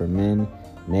stranger. For men,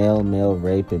 male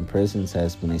rape in prisons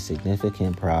has been a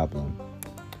significant problem.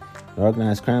 In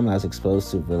organized crime, I was exposed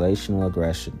to relational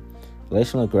aggression.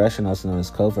 Relational aggression, also known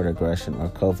as covert aggression or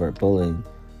covert bullying,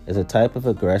 is a type of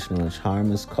aggression in which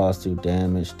harm is caused through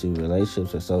damage to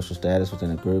relationships or social status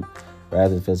within a group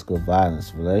rather than physical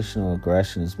violence. Relational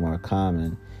aggression is more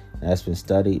common and has been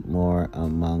studied more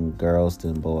among girls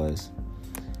than boys.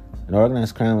 In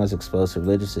organized crime, I was exposed to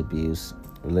religious abuse,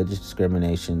 religious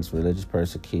discriminations, religious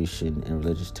persecution, and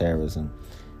religious terrorism.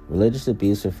 Religious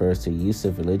abuse refers to use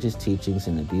of religious teachings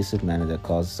in an abusive manner that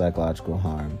causes psychological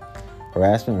harm.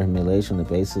 Harassment or humiliation on the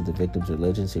basis of the victim's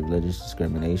religion, see religious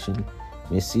discrimination.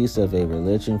 Misuse of a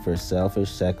religion for selfish,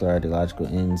 secular, ideological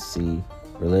ends, see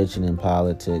religion and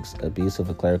politics. Abuse of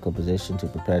a clerical position to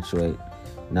perpetuate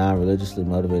non-religiously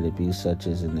motivated abuse, such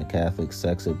as in the Catholic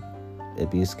sex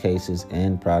abuse cases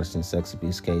and Protestant sex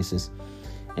abuse cases.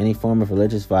 Any form of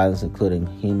religious violence, including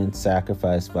human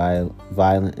sacrifice,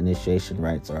 violent initiation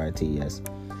rites, or ITS.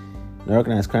 In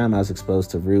organized crime, I was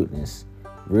exposed to rudeness.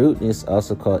 Rudeness,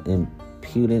 also called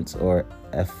impudence or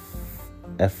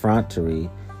effrontery,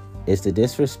 is the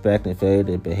disrespect and failure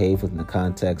to behave within the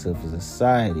context of a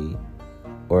society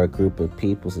or a group of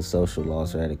peoples and social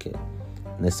laws or etiquette.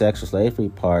 In the sexual slavery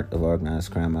part of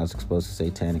organized crime, I was exposed to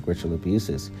satanic ritual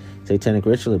abuses. Satanic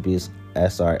ritual abuse,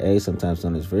 SRA, sometimes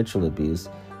known as ritual abuse,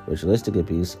 ritualistic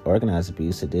abuse, organized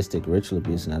abuse, sadistic ritual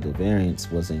abuse, and other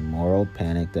variants, was a moral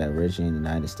panic that originated in the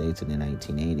United States in the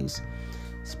 1980s,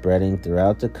 spreading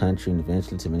throughout the country and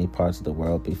eventually to many parts of the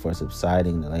world before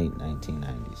subsiding in the late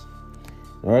 1990s.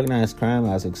 In organized crime,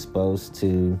 I was exposed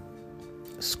to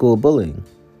school bullying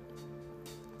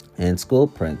and school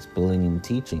pranks, bullying and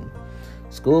teaching.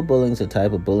 School bullying is a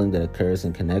type of bullying that occurs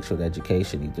in connection with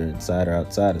education, either inside or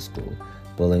outside of school.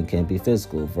 Bullying can be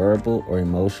physical, verbal, or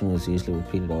emotional, is usually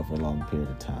repeated over a long period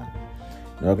of time.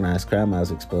 In organized crime, I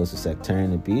was exposed to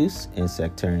sectarian abuse and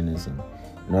sectarianism.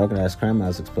 In organized crime, I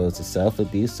was exposed to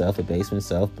self-abuse, self-abasement,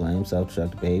 self-blame,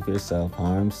 self-destructive behavior,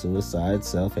 self-harm, suicide,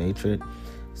 self-hatred,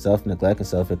 self-neglect, and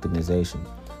self-victimization.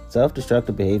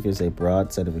 Self-destructive behavior is a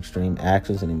broad set of extreme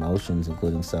actions and emotions,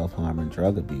 including self-harm and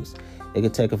drug abuse. It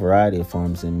can take a variety of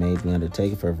forms and may be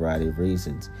undertaken for a variety of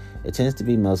reasons. It tends to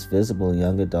be most visible in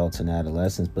young adults and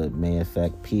adolescents, but may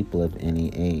affect people of any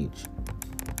age.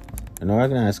 In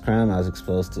organized crime, I was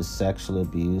exposed to sexual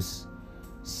abuse,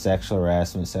 sexual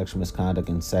harassment, sexual misconduct,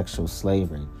 and sexual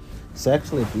slavery.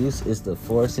 Sexual abuse is the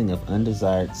forcing of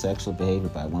undesired sexual behavior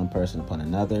by one person upon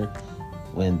another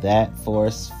when that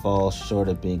force falls short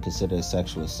of being considered a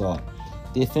sexual assault.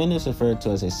 The offender is referred to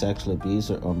as a sexual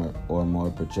abuser or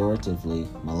more pejoratively,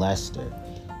 molester.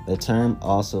 The term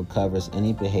also covers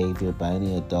any behavior by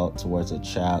any adult towards a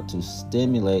child to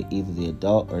stimulate either the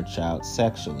adult or child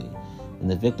sexually. When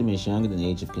the victim is younger than the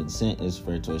age of consent, it is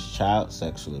referred to as child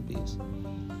sexual abuse.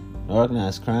 In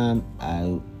organized crime,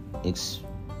 I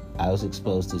was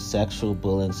exposed to sexual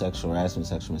bullying, sexual harassment,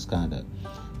 sexual misconduct.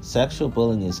 Sexual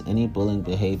bullying is any bullying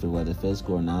behavior, whether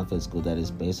physical or non-physical, that is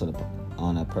based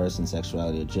on a person's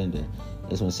sexuality or gender.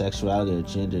 It's when sexuality or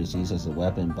gender is used as a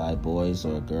weapon by boys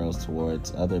or girls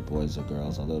towards other boys or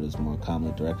girls, although it is more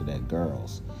commonly directed at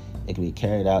girls. It can be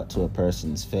carried out to a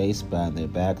person's face, behind their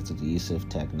back, through the use of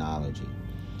technology.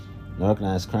 In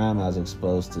organized crime, I was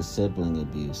exposed to sibling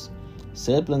abuse.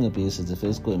 Sibling abuse is the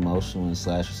physical, emotional, and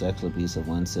sexual abuse of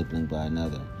one sibling by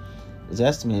another. It's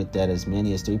estimated that as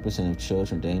many as 3% of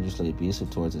children are dangerously abusive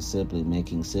towards a sibling,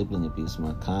 making sibling abuse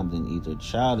more common than either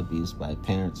child abuse by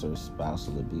parents or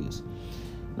spousal abuse.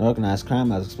 In organized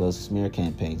crime, I was exposed to smear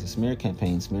campaigns. A smear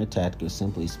campaign, smear tactic, or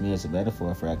simply smear is a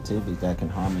metaphor for activities that can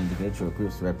harm an individual or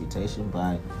group's reputation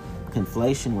by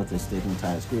conflation with a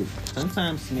stigmatized group.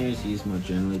 Sometimes smear is used more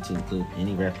generally to include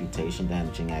any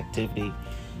reputation-damaging activity,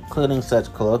 including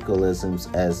such colloquialisms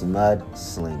as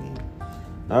mud-slinging.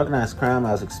 In organized crime,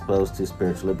 I was exposed to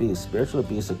spiritual abuse. Spiritual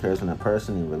abuse occurs when a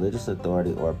person in religious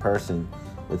authority or a person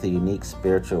with a unique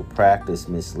spiritual practice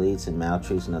misleads and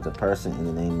maltreats another person in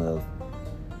the name of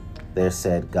their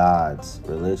said gods,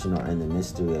 religion, or in the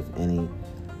mystery of any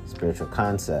spiritual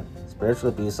concept. Spiritual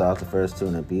abuse also refers to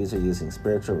an abuser using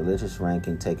spiritual religious rank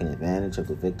and taking advantage of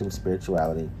the victim's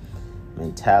spirituality,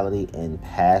 mentality, and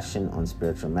passion on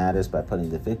spiritual matters by putting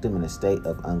the victim in a state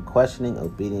of unquestioning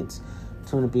obedience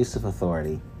to an abusive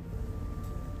authority.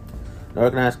 In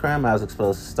organized crime, I was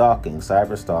exposed to stalking,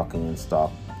 cyber stalking,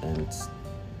 and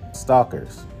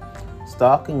stalkers.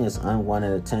 Stalking is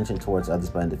unwanted attention towards others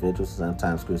by individuals,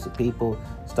 sometimes groups of people.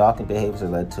 Stalking behaviors are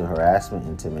led to harassment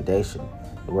and intimidation.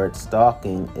 The word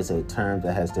stalking is a term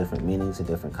that has different meanings in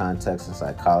different contexts in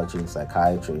psychology and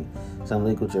psychiatry. Some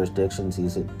legal jurisdictions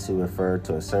use it to refer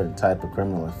to a certain type of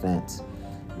criminal offense.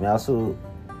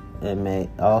 It may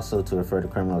also to refer to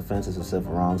criminal offenses or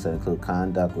civil wrongs that include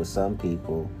conduct which some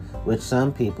people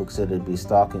consider to be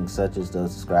stalking, such as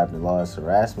those described in the law as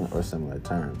harassment or similar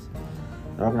terms.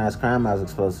 In organized crime, I was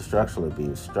exposed to structural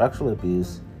abuse. Structural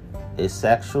abuse is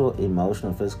sexual,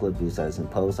 emotional, physical abuse that is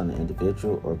imposed on an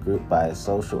individual or group by a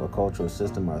social or cultural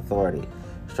system or authority.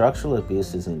 Structural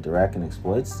abuse is indirect and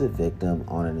exploits the victim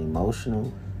on an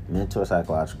emotional, mental, or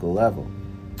psychological level.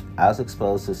 I was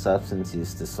exposed to substance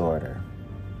use disorder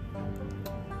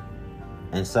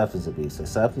and substance abuse. A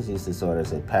substance use disorder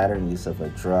is a pattern use of a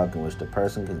drug in which the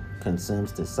person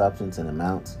consumes the substance in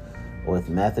amounts or with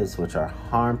methods which are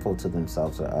harmful to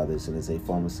themselves or others, and is a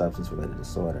form of substance-related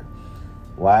disorder.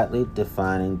 Widely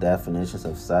defining definitions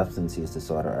of substance use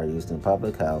disorder are used in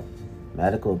public health,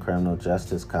 medical, and criminal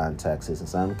justice contexts. In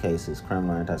some cases,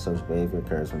 criminal or antisocial behavior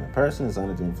occurs when a person is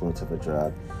under the influence of a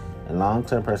drug, and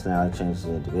long-term personality changes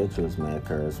in individuals may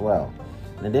occur as well.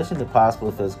 In addition to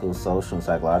possible physical, social, and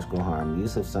psychological harm,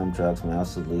 use of some drugs may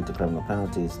also lead to criminal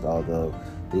penalties, although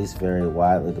these vary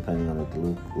widely depending on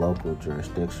the local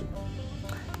jurisdiction.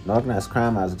 In organized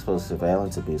crime, I was exposed to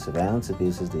surveillance abuse. Surveillance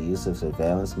abuse is the use of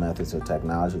surveillance methods or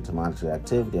technology to monitor the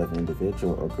activity of an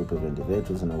individual or group of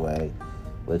individuals in a way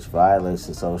which violates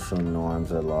the social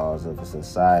norms or laws of a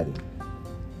society.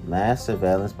 Mass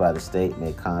surveillance by the state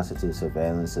may constitute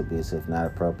surveillance abuse if not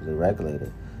appropriately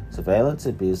regulated. Surveillance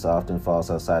abuse often falls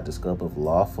outside the scope of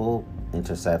lawful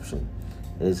interception.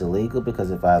 It is illegal because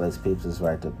it violates people's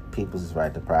right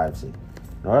to privacy.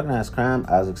 In organized crime,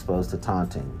 I was exposed to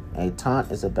taunting. A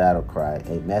taunt is a battle cry,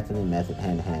 a method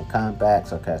hand-to-hand combat,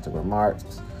 sarcastic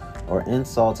remarks, or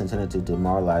insults intended to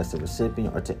demoralize the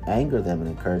recipient or to anger them and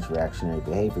encourage reactionary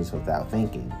behaviors without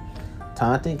thinking.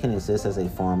 Taunting can exist as a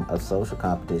form of social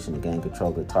competition to gain control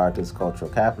of the target's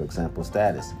cultural capital, example,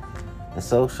 status. In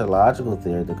sociological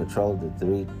theory, the control of the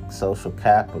three social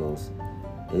capitals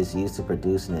is used to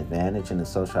produce an advantage in the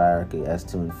social hierarchy as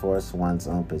to enforce one's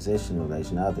own position in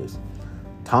relation to others.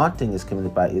 Taunting is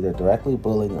committed by either directly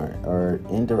bullying or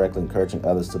indirectly encouraging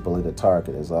others to bully the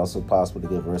target. It is also possible to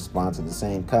give a response of the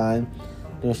same kind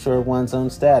to ensure one's own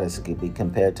status. It could be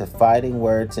compared to fighting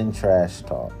words and trash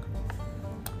talk.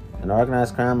 In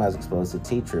organized crime, I was exposed to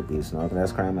teacher abuse. In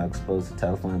organized crime, I was exposed to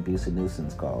telephone abuse and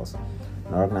nuisance calls.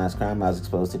 In organized crime, I was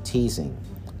exposed to teasing.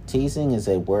 Teasing is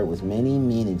a word with many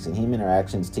meanings. In human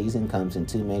interactions, teasing comes in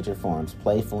two major forms,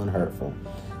 playful and hurtful.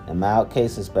 In mild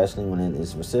cases, especially when it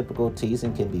is reciprocal,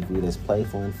 teasing can be viewed as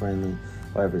playful and friendly.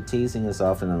 However, teasing is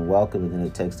often unwelcome and then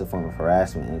it takes the form of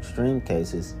harassment. In extreme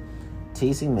cases,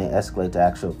 teasing may escalate to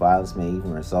actual violence, may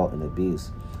even result in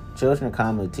abuse. Children are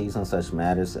commonly teased on such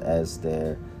matters as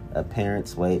their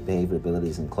appearance, weight, behavior,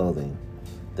 abilities, and clothing.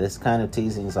 This kind of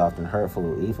teasing is often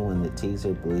hurtful, even when the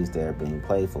teaser believes they are being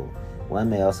playful. One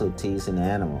may also tease an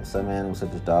animal. Some animals,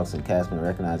 such as dogs and cats, may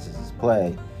recognize this as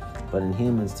play, but in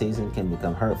humans, teasing can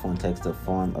become hurtful and takes the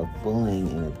form of bullying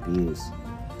and abuse.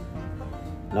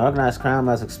 In organized crime,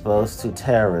 I was exposed to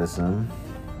terrorism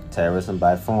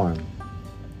by form,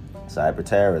 cyber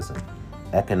terrorism,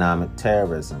 economic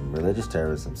terrorism, religious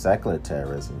terrorism, secular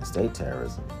terrorism, and state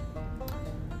terrorism,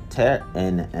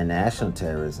 and national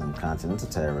terrorism, continental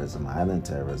terrorism, island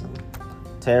terrorism.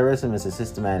 Terrorism is a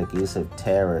systematic use of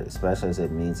terror, especially as a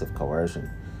means of coercion.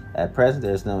 At present,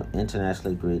 there is no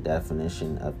internationally agreed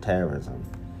definition of terrorism.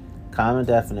 Common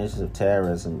definitions of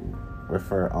terrorism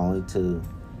refer only to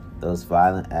those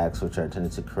violent acts which are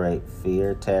intended to create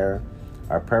fear, terror,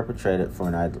 are perpetrated for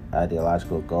an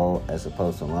ideological goal as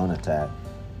opposed to a lone attack,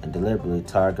 and deliberately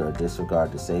target or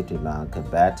disregard the safety of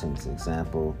non-combatants,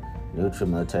 example, neutral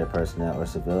military personnel or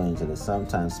civilians. It is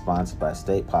sometimes sponsored by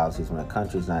state policies when a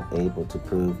country is not able to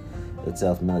prove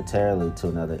itself militarily to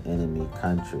another enemy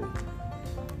country.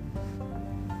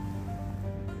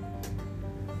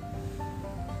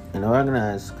 In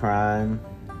organized crime,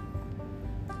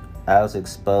 I was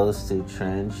exposed to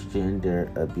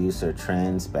transgender abuse or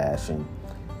trans bashing.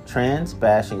 Trans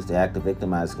bashing is the act of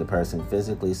victimizing a person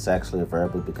physically, sexually, or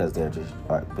verbally because they are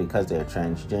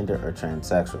transgender or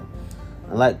transsexual.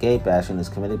 Unlike gay bashing, it is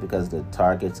committed because the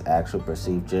target's actual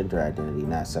perceived gender identity,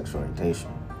 not sexual orientation.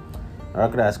 In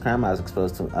organized crime, I was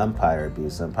exposed to umpire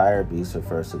abuse. Umpire abuse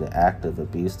refers to the act of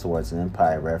abuse towards an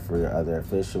umpire, referee, or other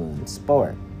official in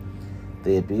sport.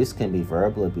 The abuse can be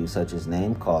verbal abuse, such as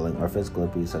name-calling, or physical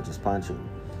abuse, such as punching.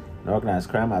 In organized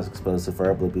crime, I was exposed to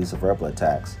verbal abuse or verbal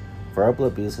attacks. Verbal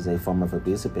abuse is a form of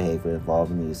abusive behavior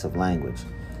involving the use of language.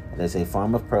 It is a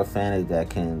form of profanity that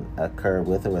can occur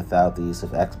with or without the use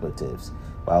of expletives.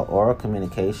 While oral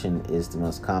communication is the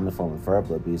most common form of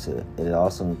verbal abuse, it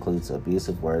also includes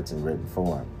abusive words in written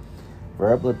form.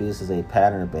 Verbal abuse is a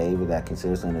pattern of behavior that can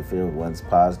seriously interfere with one's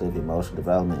positive emotional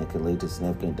development and can lead to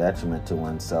significant detriment to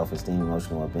one's self-esteem,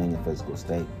 emotional well-being, and physical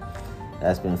state. It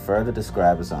has been further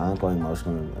described as an ongoing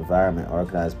emotional environment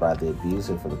organized by the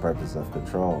abuser for the purpose of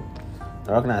control.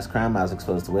 In organized crime, I was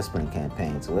exposed to whispering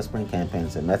campaigns. A whispering campaign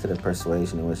is a method of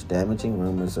persuasion in which damaging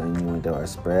rumors or innuendo are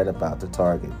spread about the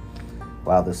target,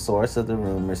 while the source of the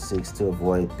rumor seeks to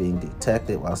avoid being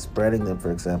detected while spreading them.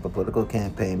 For example, a political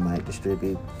campaign might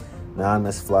distribute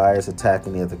anonymous flyers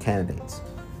attacking the other candidates.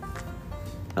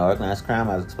 In organized crime,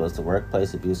 I was exposed to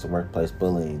workplace abuse and workplace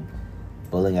bullying.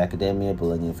 Bullying in academia,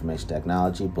 bullying in information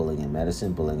technology, bullying in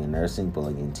medicine, bullying in nursing,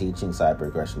 bullying in teaching, cyber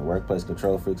aggression in workplace,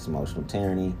 control freaks, emotional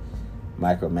tyranny,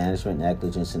 micromanagement,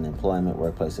 negligence in employment,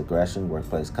 workplace aggression,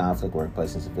 workplace conflict,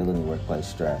 workplace incivility, workplace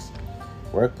stress.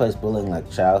 Workplace bullying, like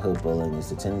childhood bullying, is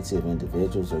the tendency of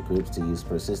individuals or groups to use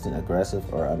persistent, aggressive,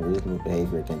 or unreasonable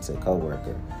behavior against a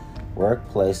coworker.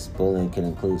 Workplace bullying can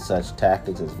include such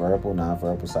tactics as verbal,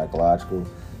 nonverbal, psychological,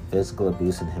 physical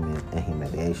abuse, and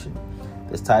humiliation.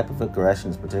 This type of aggression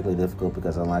is particularly difficult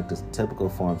because, unlike the typical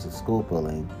forms of school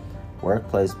bullying,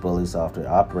 workplace bullies often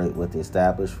operate with the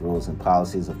established rules and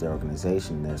policies of their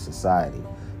organization and their society.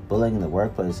 Bullying in the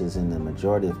workplace is, in the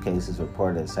majority of cases,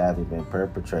 reported as having been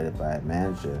perpetrated by a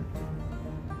manager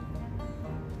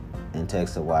and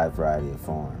takes a wide variety of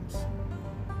forms.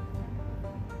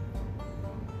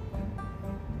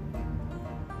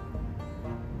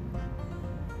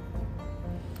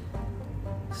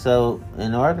 So,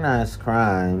 in organized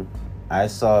crime, I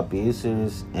saw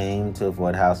abusers aim to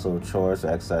avoid household chores or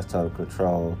exercise total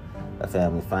control of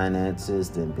family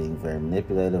finances, then being very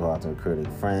manipulative, often recruiting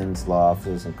friends, law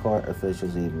officers, and court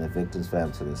officials, even the victim's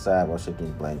family to their side, while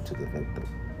shifting blame to the victim.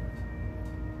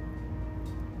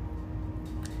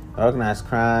 Organized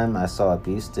crime, I saw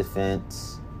abuse,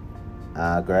 defense,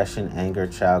 aggression, anger,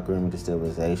 child grooming,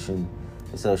 destabilization,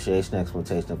 association,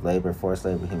 exploitation of labor, forced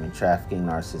labor, human trafficking,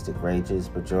 narcissistic rages,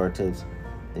 pejoratives,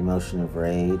 the emotion of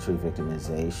rage,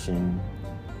 re-victimization,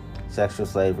 sexual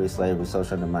slavery,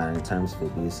 social undermining in terms of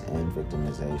abuse and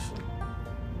victimization.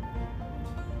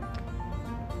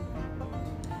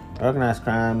 Organized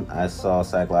crime, I saw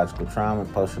psychological trauma,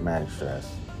 post-traumatic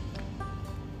stress,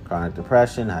 chronic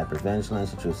depression,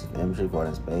 hypervigilance, intrusive imagery,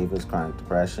 avoidance behaviors, chronic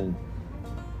depression,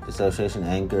 dissociation,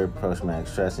 anger, post-traumatic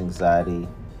stress, anxiety,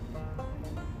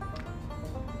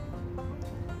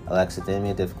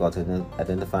 alexithymia, difficulty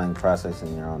identifying,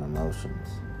 processing your own emotions.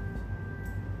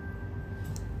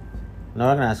 In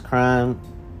organized crime,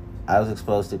 I was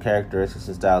exposed to characteristics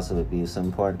and styles of abuse. Some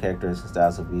important characteristics and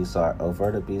styles of abuse are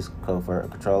overt abuse, covert or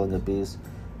controlling abuse,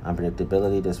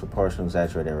 unpredictability, disproportionate,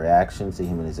 exaggerated reactions,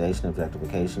 dehumanization,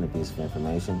 objectification, abuse of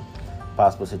information,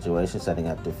 possible situations, setting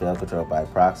up to fail, control by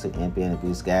proxy, ambient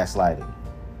abuse, gaslighting.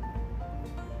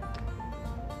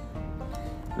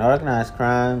 In organized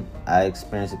crime, I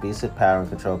experienced abusive power and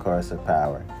control, coercive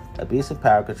power. Abusive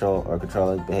power, control, or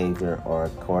controlling behavior or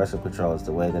coercive control is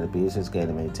the way that abusers gain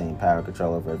and maintain power and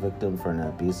control over a victim for an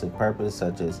abusive purpose,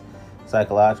 such as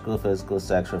psychological, physical,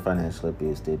 sexual, financial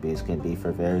abuse. The abuse can be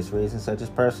for various reasons, such as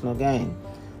personal gain,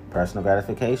 personal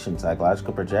gratification,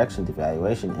 psychological projection,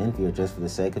 devaluation, envy, or just for the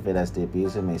sake of it, as the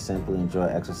abuser may simply enjoy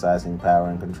exercising power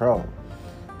and control.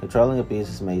 Controlling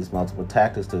abusers may use multiple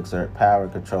tactics to exert power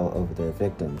and control over their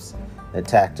victims. The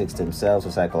tactics themselves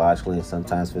are psychologically and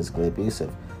sometimes physically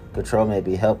abusive. Control may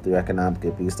be helped through economic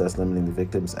abuse, thus limiting the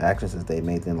victim's actions as they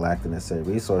may then lack the necessary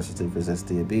resources to resist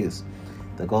the abuse.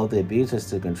 The goal of the abuser is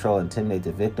to control and intimidate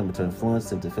the victim, or to influence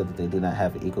them to feel that they do not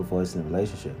have an equal voice in the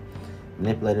relationship.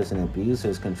 Manipulators and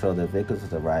abusers control their victims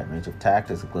with a wide range of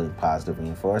tactics, including positive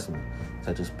reinforcement,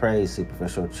 such as praise,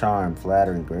 superficial charm,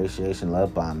 flattery, ingratiation,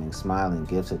 love bombing, smiling,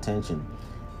 gifts, attention;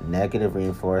 negative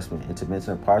reinforcement,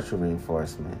 intermittent or partial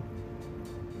reinforcement;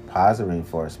 positive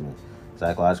reinforcement,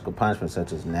 psychological punishment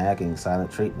such as nagging,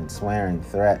 silent treatment, swearing,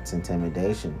 threats,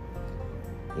 intimidation;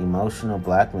 emotional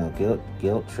blackmail,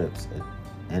 guilt trips,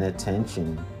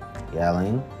 inattention,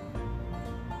 yelling,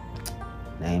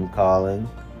 name calling;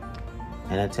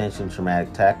 inattention,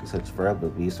 traumatic tactics such as verbal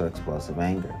abuse or explosive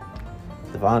anger.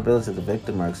 The vulnerabilities of the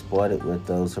victim are exploited, with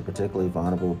those who are particularly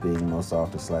vulnerable being most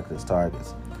often selected as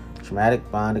targets. Traumatic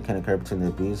bonding can occur between the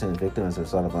abuser and the victim as a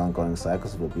result of ongoing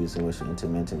cycles of abuse in which the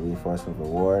intermittent reinforcement of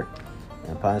reward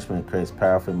and punishment creates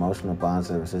powerful emotional bonds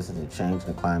that are resistant to change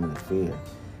in a climate of fear.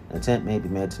 An attempt may be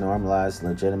made to normalize,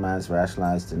 legitimize,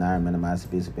 rationalize, deny, or minimize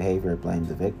abusive behavior, or blame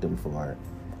the victim for it.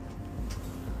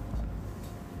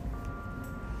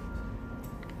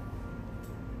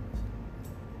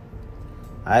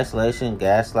 Isolation,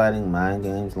 gaslighting, mind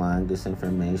games, lying,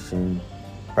 disinformation,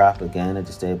 propaganda,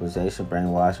 destabilization,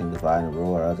 brainwashing, divide and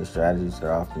rule, or other strategies that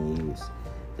are often used.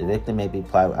 The victim may be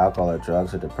plied with alcohol or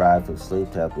drugs or deprived of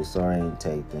sleep to help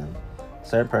disorientate them.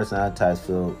 Certain personality types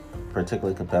feel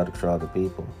particularly compelled to control other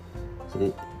people.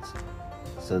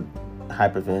 So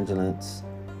hypervigilance,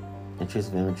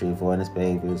 intrusive imagery, avoidance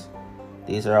behaviors,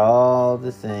 these are all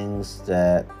the things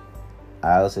that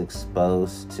I was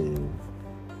exposed to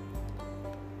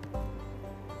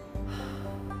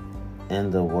in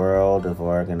the world of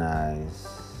organized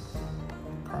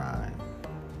crime.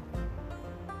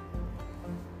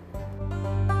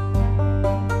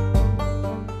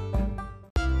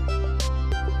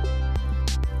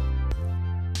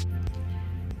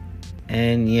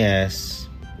 And yes,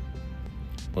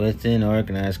 within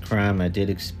organized crime, I did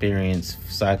experience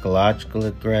psychological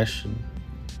aggression,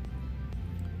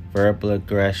 verbal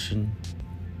aggression,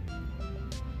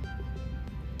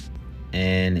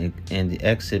 and the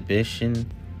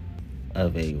exhibition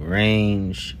of a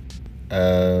range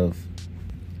of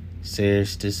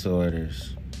serious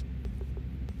disorders: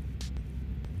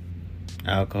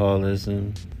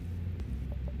 alcoholism,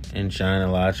 and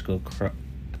gynecological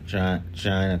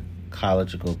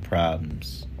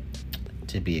problems,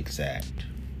 to be exact.